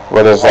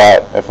 What is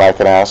that, if I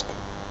can ask?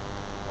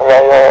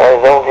 I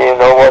don't even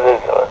know what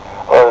it's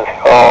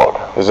called.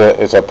 Is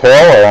it a pill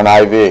or an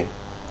IV?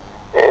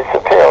 It's a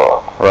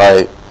pill.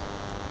 Right.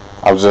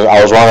 I was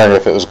wondering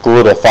if it was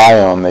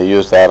glutathione. They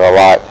use that a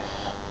lot.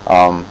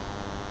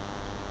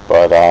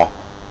 But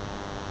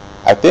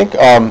I think,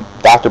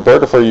 Dr.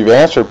 Burgdorfer, you've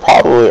answered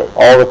probably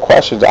all the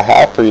questions I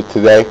have for you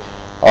today.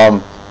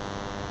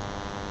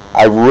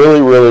 I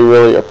really, really,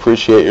 really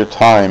appreciate your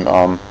time.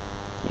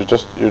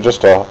 You're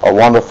just a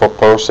wonderful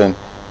person,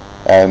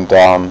 and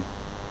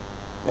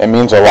it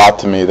means a lot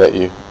to me that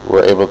you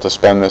were able to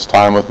spend this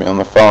time with me on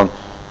the phone.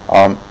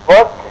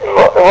 What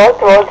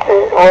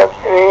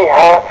we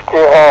have to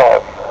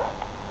have,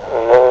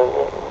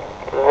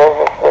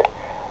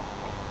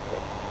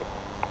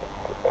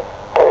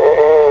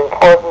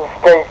 important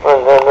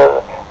statement, and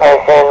I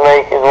can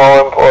make it more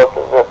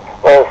important.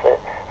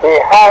 We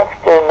have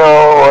to know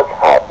what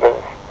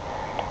happens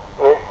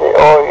with the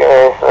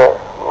organism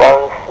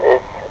once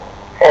it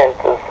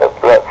enters the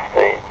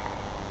bloodstream.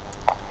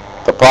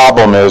 The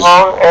problem is,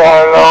 How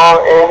long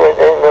is it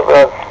in the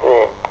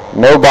bloodstream?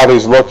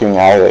 nobody's looking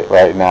at it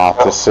right now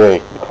to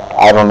see.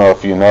 I don't know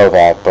if you know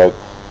that, but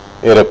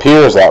it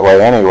appears that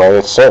way anyway.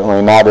 It's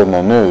certainly not in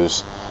the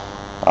news.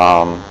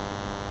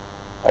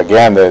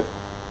 Again,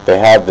 they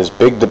have this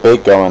big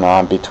debate going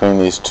on between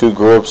these two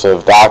groups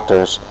of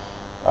doctors,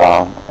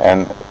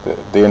 and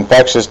the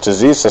Infectious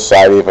Disease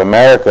Society of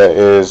America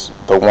is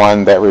the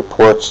one that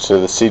reports to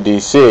the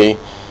CDC,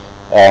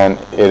 and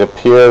it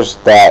appears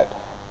that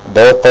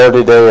their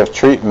 30-day of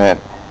treatment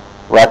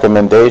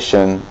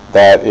recommendation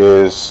that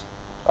is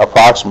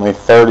approximately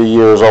 30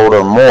 years old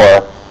or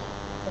more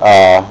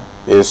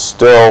is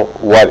still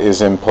what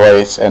is in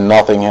place, and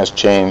nothing has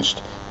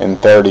changed in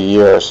 30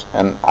 years.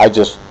 And I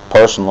just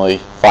personally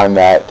find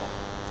that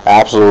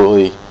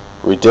absolutely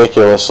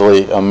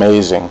ridiculously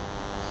amazing.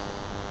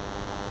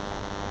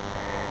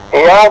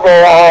 Yeah,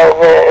 they are.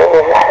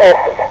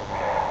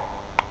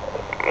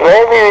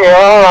 Maybe we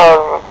all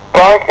are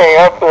barking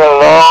up the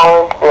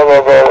wrong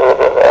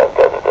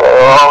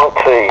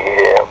tree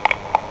here.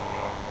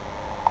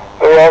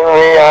 When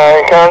we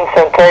are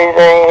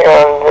concentrating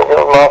on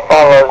the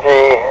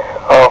morphology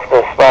of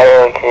the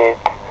spirochete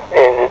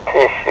in the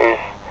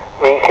tissues,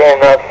 we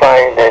cannot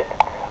find it.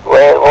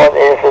 What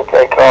is it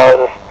that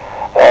causes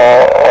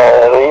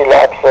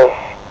relapses?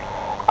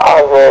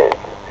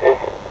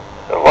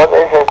 What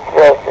is it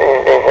that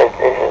is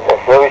it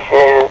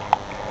associated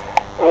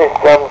with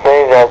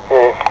something that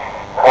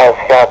has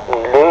gotten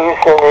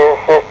loose in the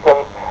system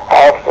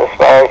after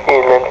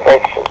spirochetal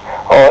infection,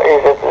 or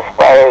is it the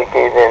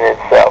spirochete in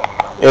itself?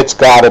 It's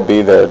got to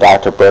be there,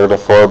 Dr.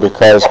 Burgdorfer,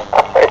 because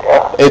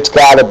it's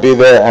got to be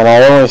there, and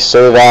I only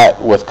say that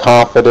with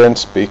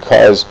confidence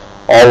because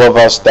all of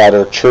us that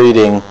are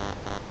treating,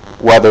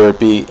 whether it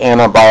be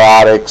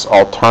antibiotics,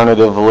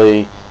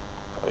 alternatively,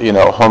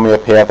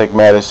 homeopathic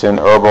medicine,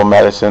 herbal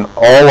medicine,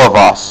 all of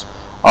us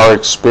are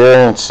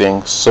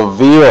experiencing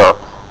severe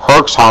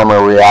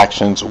Herxheimer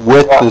reactions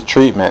with the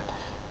treatment.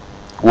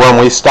 When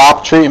we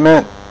stop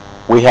treatment,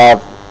 we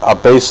have a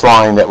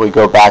baseline that we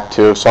go back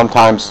to.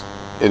 Sometimes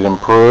it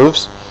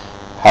improves.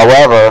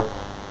 However,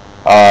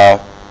 the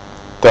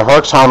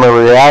Herxheimer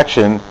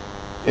reaction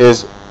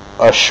is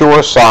a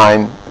sure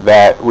sign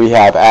that we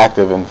have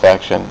active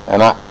infection,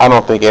 and I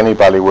don't think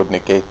anybody would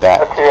negate that.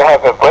 But you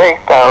have a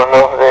breakdown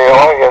of the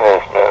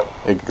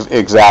organism.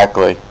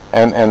 Exactly.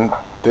 And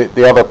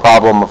the other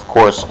problem, of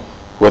course,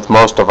 with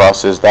most of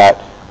us is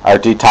that our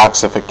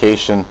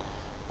detoxification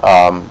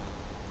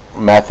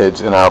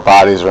methods in our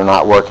bodies are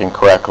not working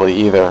correctly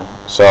either.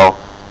 So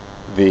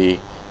the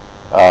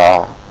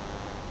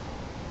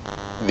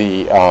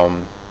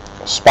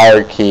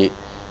spirochete,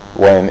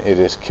 when it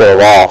is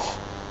killed off,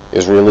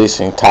 is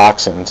releasing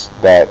toxins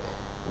that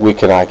we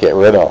cannot get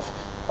rid of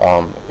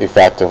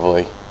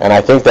effectively. And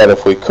I think that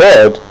if we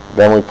could,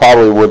 then we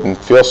probably wouldn't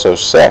feel so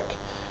sick.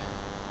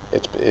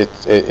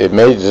 It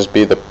may just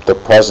be the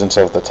presence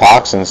of the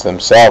toxins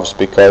themselves,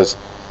 because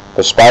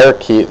the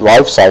spirochete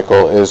life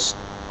cycle is,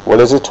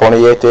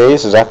 28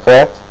 days? Is that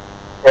correct?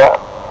 Yeah.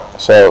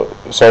 So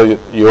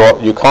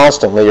you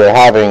constantly are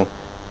having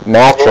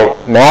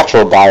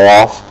natural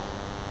die-off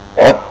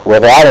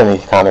without any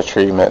kind of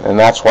treatment, and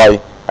that's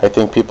why I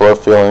think people are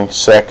feeling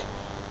sick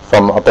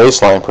from a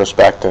baseline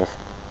perspective.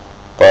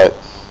 But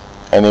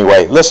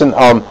anyway, listen,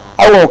 I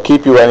won't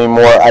keep you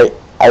anymore. I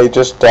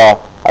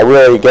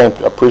really again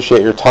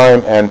appreciate your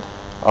time, and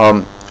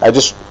I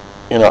just,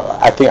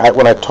 I think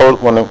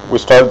when we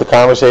started the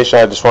conversation,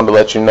 I just wanted to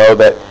let you know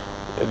that,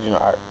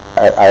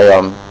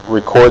 I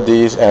record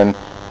these, and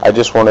I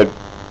just wanted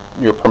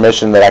your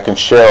permission that I can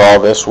share all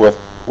this with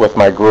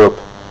my group.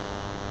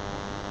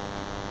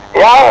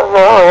 Yeah, no,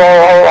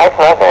 I have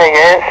nothing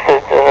against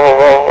it.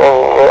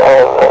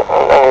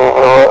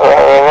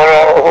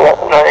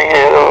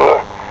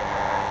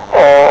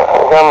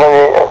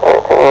 Somebody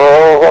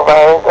worries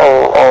about it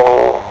and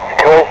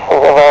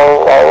questions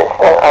about it.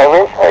 I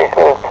wish I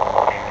could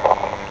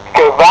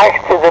go back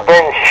to the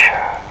bench.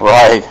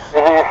 Right. To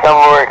do some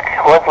work.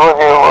 What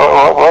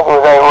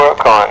would I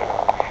work on?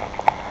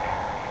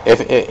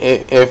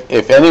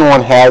 If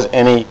anyone has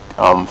any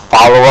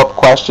follow-up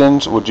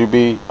questions, would you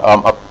be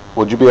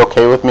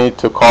okay with me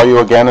to call you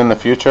again in the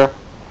future?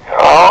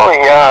 Oh,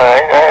 yeah,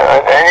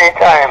 at any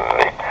time,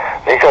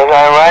 because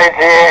I'm right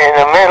there in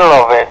the middle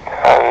of it,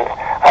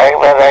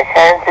 but I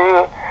can't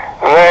do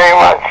very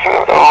much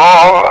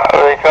more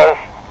because,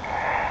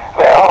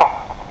 well,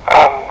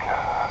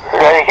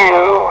 like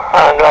you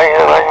and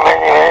like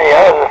many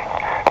others,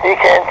 you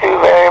can't do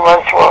very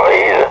much more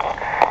either.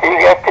 You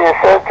get to a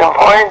certain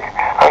point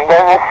and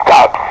then it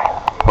stops.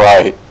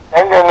 Right.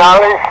 And the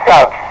knowledge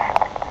stops.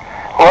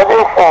 What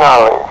is the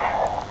knowledge?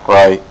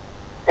 Right.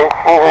 It's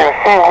the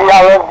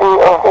physiology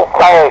of the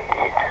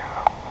spirochetes.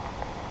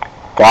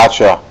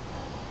 Gotcha.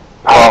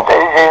 And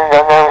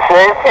they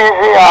say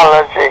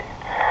physiology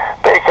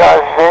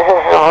because this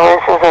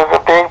is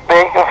a big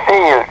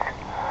field.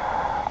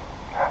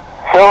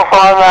 So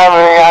far now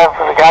we have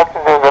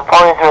gotten to the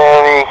point where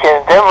we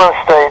can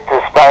demonstrate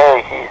the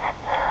spirochetes.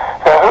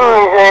 So who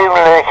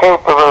is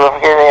capable of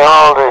getting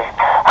all this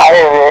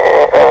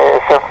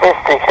highly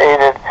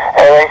sophisticated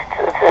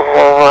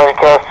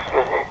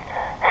microscopy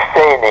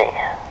staining?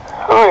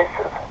 Who is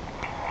it?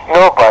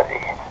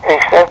 Nobody,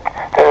 except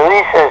the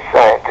research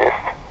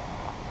scientist.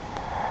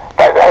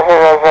 But as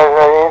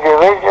an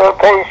individual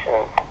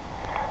patient,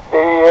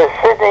 you're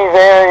sitting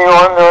there and you're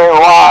wondering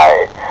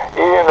why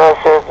you're not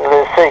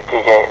certainly sick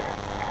again.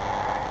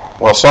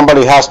 Well,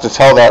 somebody has to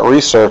tell that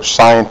research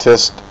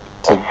scientist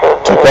to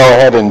go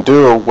ahead and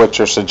do what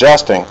you're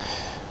suggesting,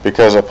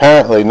 because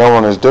apparently no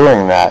one is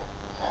doing that.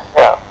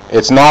 Yeah.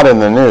 It's not in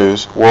the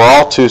news. We're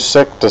all too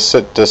sick to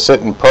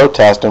sit and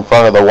protest in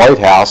front of the White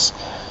House.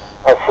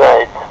 That's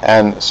right.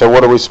 And so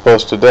what are we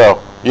supposed to do?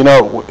 You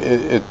know,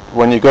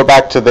 when you go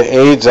back to the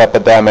AIDS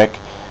epidemic,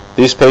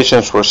 these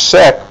patients were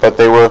sick, but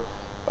a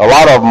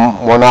lot of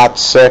them were not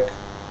sick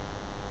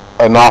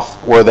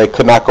enough where they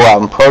could not go out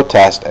and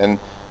protest, and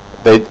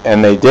they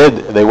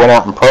went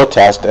out and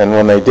protest, and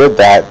when they did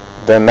that,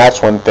 then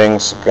that's when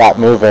things got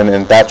moving,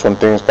 and that's when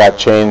things got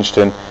changed,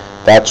 and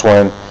that's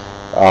when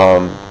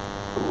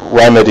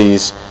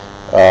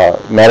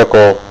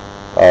medical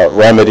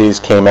remedies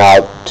came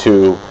out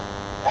to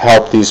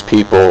help these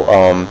people,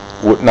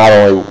 not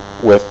only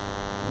with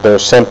their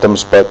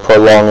symptoms, but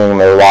prolonging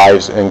their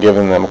lives and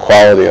giving them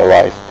quality of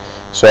life.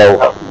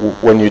 So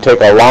when you take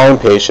a Lyme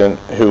patient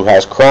who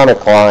has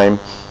chronic Lyme,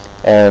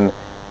 and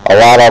a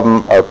lot of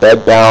them are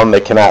bedbound, they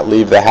cannot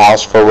leave the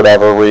house for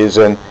whatever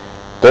reason,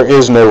 there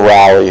is no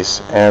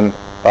rallies. And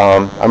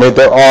I mean,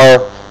 there are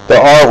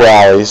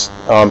rallies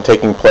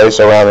taking place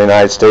around the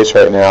United States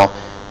right now,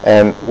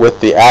 and with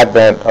the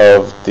advent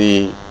of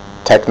the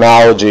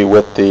technology,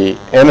 with the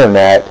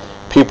internet,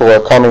 people are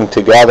coming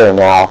together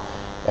now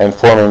and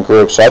forming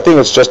groups. So I think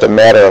it's just a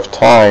matter of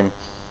time,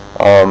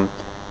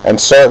 and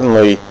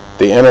certainly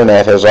the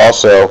internet has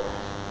also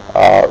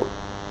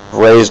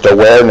raised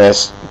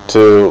awareness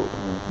to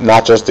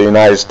not just the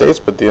United States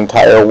but the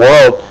entire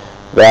world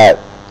that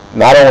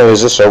not only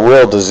is this a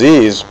real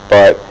disease,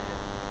 but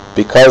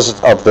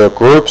because of the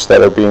groups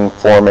that are being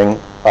formed,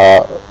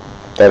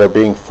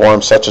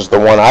 such as the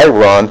one I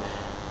run,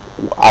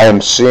 I am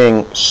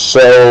seeing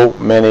so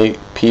many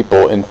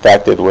people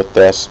infected with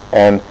this,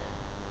 and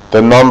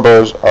the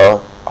numbers are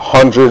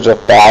hundreds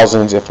of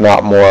thousands, if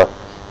not more,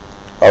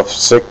 of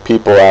sick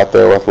people out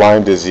there with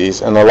Lyme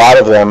disease, and a lot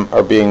of them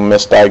are being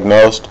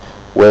misdiagnosed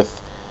with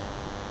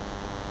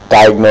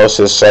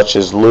diagnoses such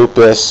as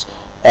lupus,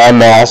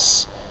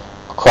 MS,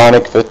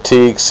 chronic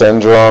fatigue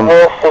syndrome,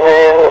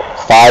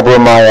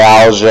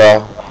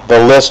 fibromyalgia. The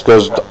list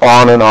goes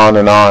on and on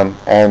and on.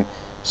 And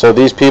so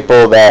these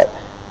people that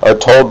are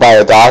told by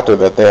a doctor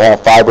that they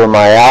have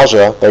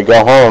fibromyalgia, they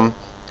go home,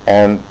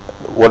 and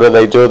what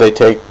do? They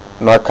take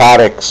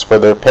narcotics for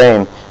their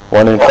pain,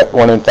 when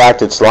in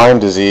fact it's Lyme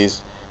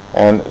disease,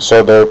 and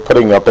so they're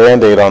putting a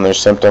Band-Aid on their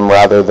symptom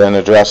rather than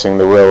addressing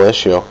the real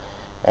issue.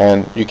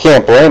 And you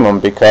can't blame them,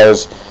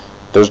 because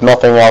there's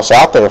nothing else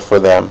out there for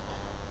them.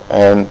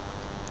 And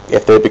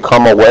if they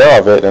become aware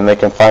of it and they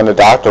can find a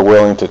doctor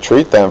willing to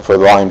treat them for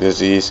Lyme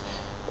disease,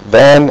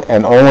 then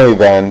and only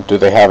then do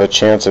they have a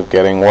chance of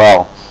getting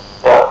well.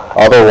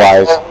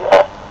 Otherwise,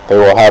 they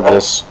will have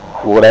this,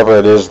 whatever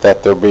it is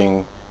that they're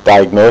being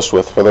diagnosed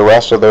with, for the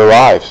rest of their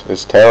lives.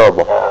 It's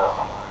terrible.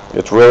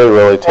 It's really,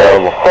 really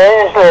terrible.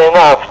 Strangely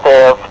enough,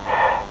 the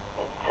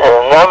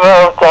number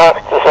of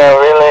doctors are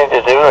willing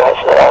to do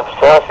have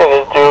something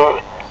to do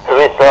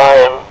with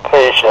Lyme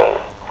patients.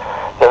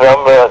 The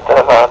number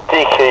are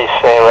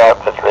decreasing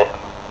rapidly.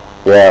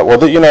 Yeah, well,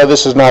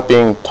 this is not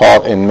being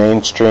taught in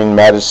mainstream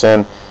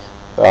medicine.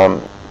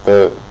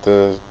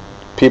 The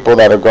people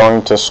that are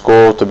going to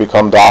school to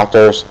become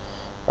doctors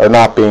are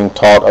not being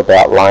taught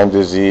about Lyme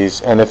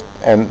disease, and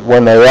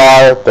when they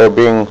are, they're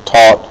being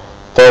taught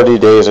 30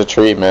 days of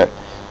treatment,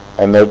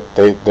 and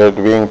they're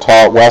being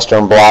taught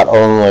Western blot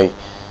only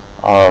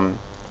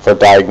for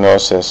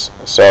diagnosis.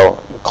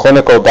 So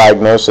clinical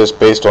diagnosis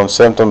based on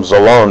symptoms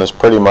alone is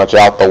pretty much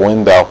out the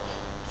window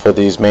for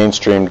these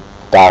mainstream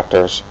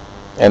doctors,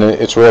 and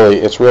it's really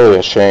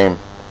a shame.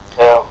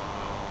 Yeah.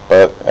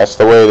 But that's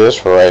the way it is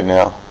for right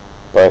now.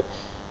 But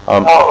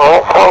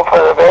let's hope for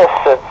the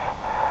best.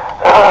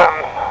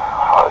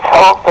 Let's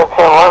hope that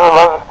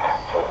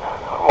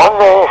one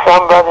day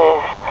somebody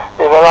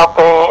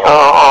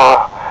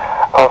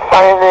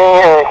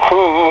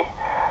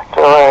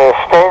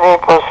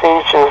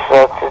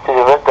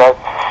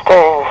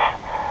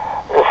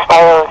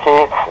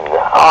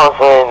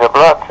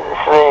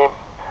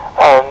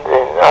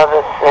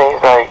other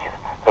things like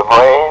the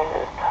brain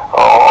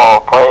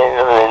or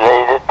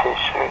brain-related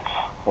tissues?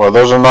 Well,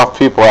 there's enough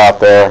people out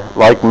there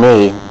like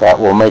me that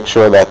will make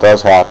sure that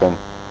does happen.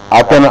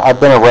 I've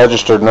been a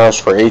registered nurse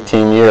for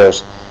 18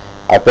 years.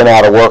 I've been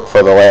out of work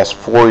for the last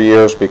 4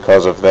 years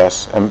because of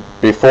this. And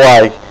before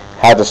I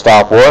had to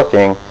stop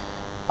working,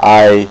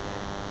 I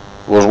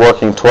was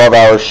working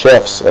 12-hour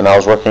shifts, and I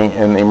was working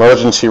in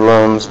emergency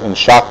rooms and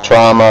shock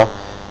trauma.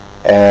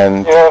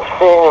 And you have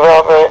seen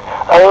probably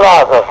a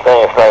lot of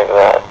things like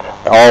that.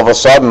 All of a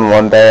sudden,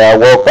 one day I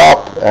woke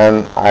up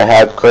and I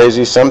had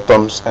crazy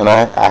symptoms, and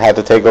I had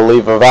to take a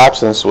leave of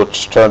absence,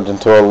 which turned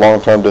into a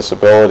long-term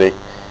disability.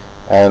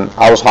 And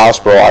I was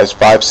hospitalized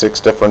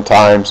 5-6 different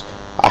times.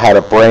 I had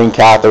a brain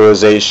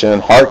catheterization,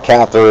 heart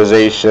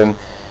catheterization,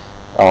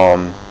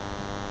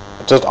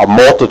 just a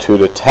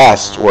multitude of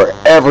tests where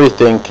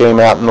everything came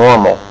out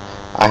normal.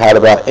 I had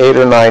about 8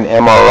 or 9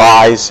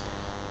 MRIs,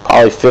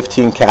 probably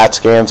 15 CAT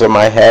scans in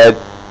my head,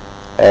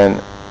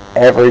 and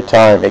every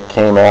time it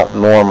came out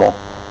normal.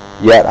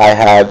 Yet I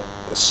had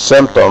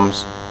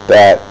symptoms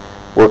that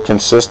were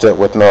consistent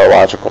with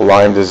neurological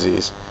Lyme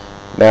disease.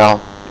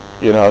 Now,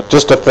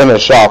 just to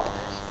finish up,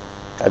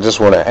 I just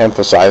want to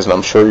emphasize, and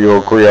I'm sure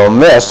you'll agree on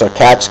this, a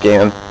CAT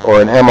scan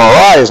or an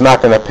MRI is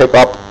not going to pick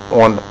up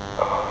on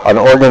an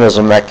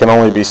organism that can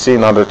only be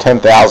seen under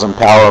 10,000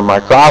 power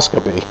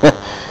microscopy.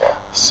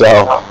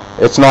 So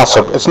it's not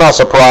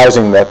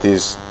surprising that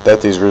these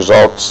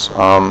results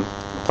from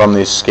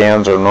these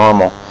scans are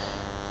normal,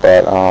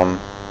 but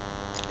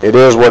it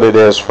is what it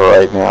is for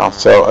right now.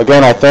 So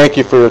again, I thank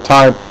you for your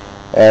time,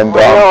 and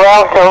you're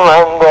welcome,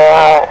 and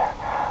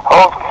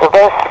hope the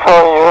best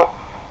for you.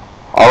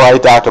 All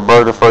right, Dr.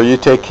 Burgdorfer, you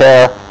take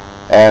care,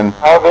 and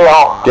I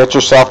will. Get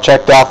yourself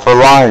checked out for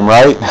Lyme,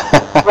 right?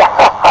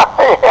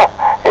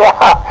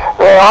 Yeah,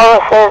 they all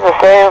say the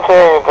same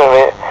thing to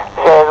me.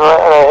 Said when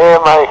I hear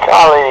my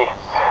colleagues,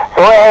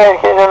 go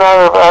ahead, get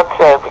another blood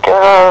test,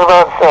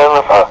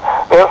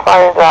 we'll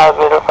find out.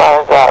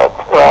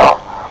 Well,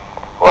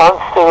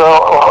 once to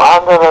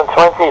 124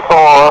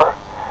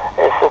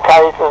 is the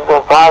title,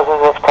 the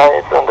positive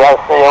title, and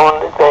that's the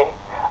only thing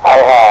I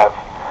have.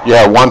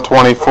 Yeah,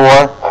 124?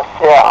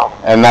 Yeah.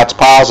 And that's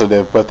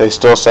positive, but they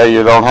still say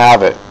you don't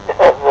have it.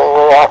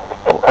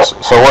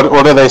 So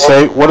what do they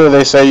say? What do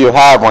they say you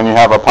have when you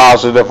have a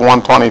positive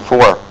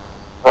 124?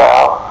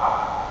 Well,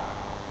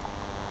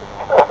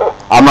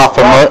 I'm not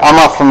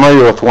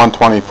familiar with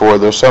 124.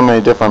 There's so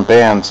many different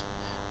bands.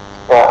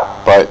 Yeah.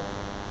 But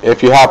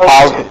if you have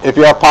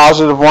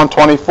positive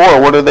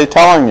 124, what are they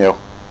telling you?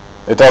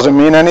 It doesn't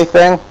mean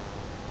anything?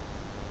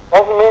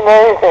 Doesn't mean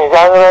anything.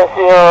 Unless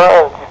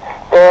you're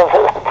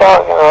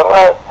talking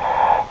about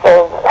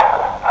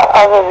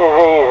other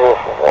diseases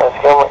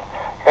come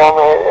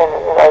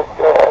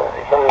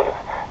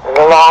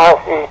the longer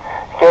you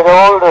get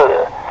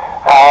older.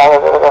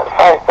 The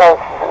fact that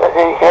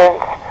you can't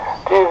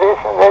do this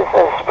and this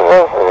is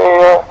because of the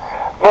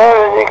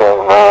nerves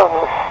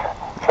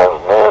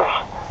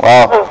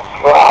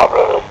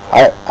problems.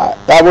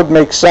 That would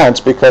make sense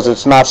because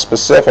it's not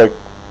specific,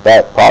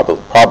 that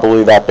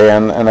probably that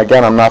band, and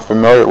again, I'm not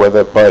familiar with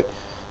it, but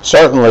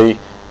certainly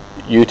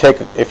you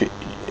take, if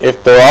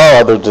there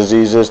are other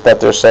diseases that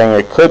they're saying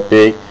it could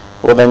be,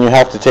 well then you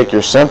have to take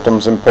your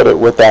symptoms and put it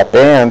with that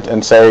band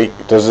and say,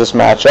 does this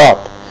match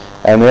up?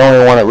 And the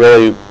only one it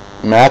really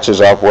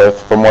matches up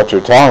with, from what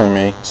you're telling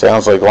me,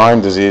 sounds like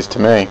Lyme disease to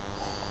me.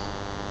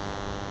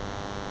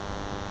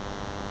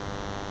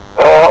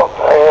 Well,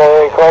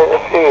 quite a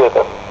few of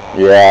them.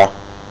 Yeah.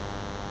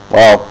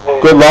 Well,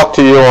 good luck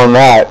to you on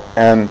that.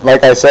 And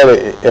like I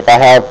said, if I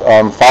have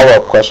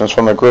follow-up questions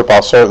from the group,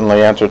 I'll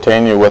certainly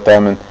entertain you with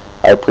them, and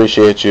I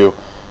appreciate you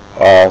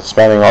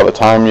spending all the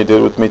time you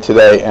did with me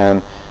today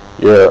and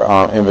your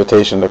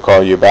invitation to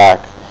call you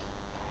back.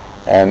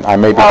 And I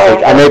may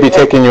be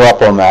taking you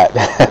up on that.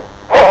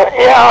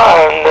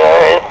 Yeah, and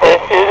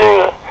if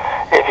you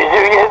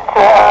do get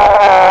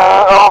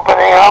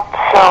opening up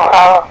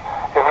somehow,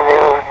 if you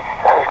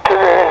to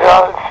the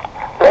results,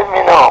 let me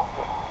know.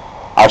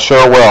 I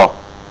sure will.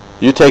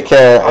 You take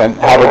care and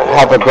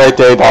have a great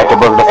day, Dr.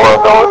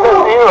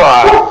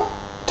 Burgdorfer.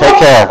 Take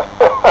care.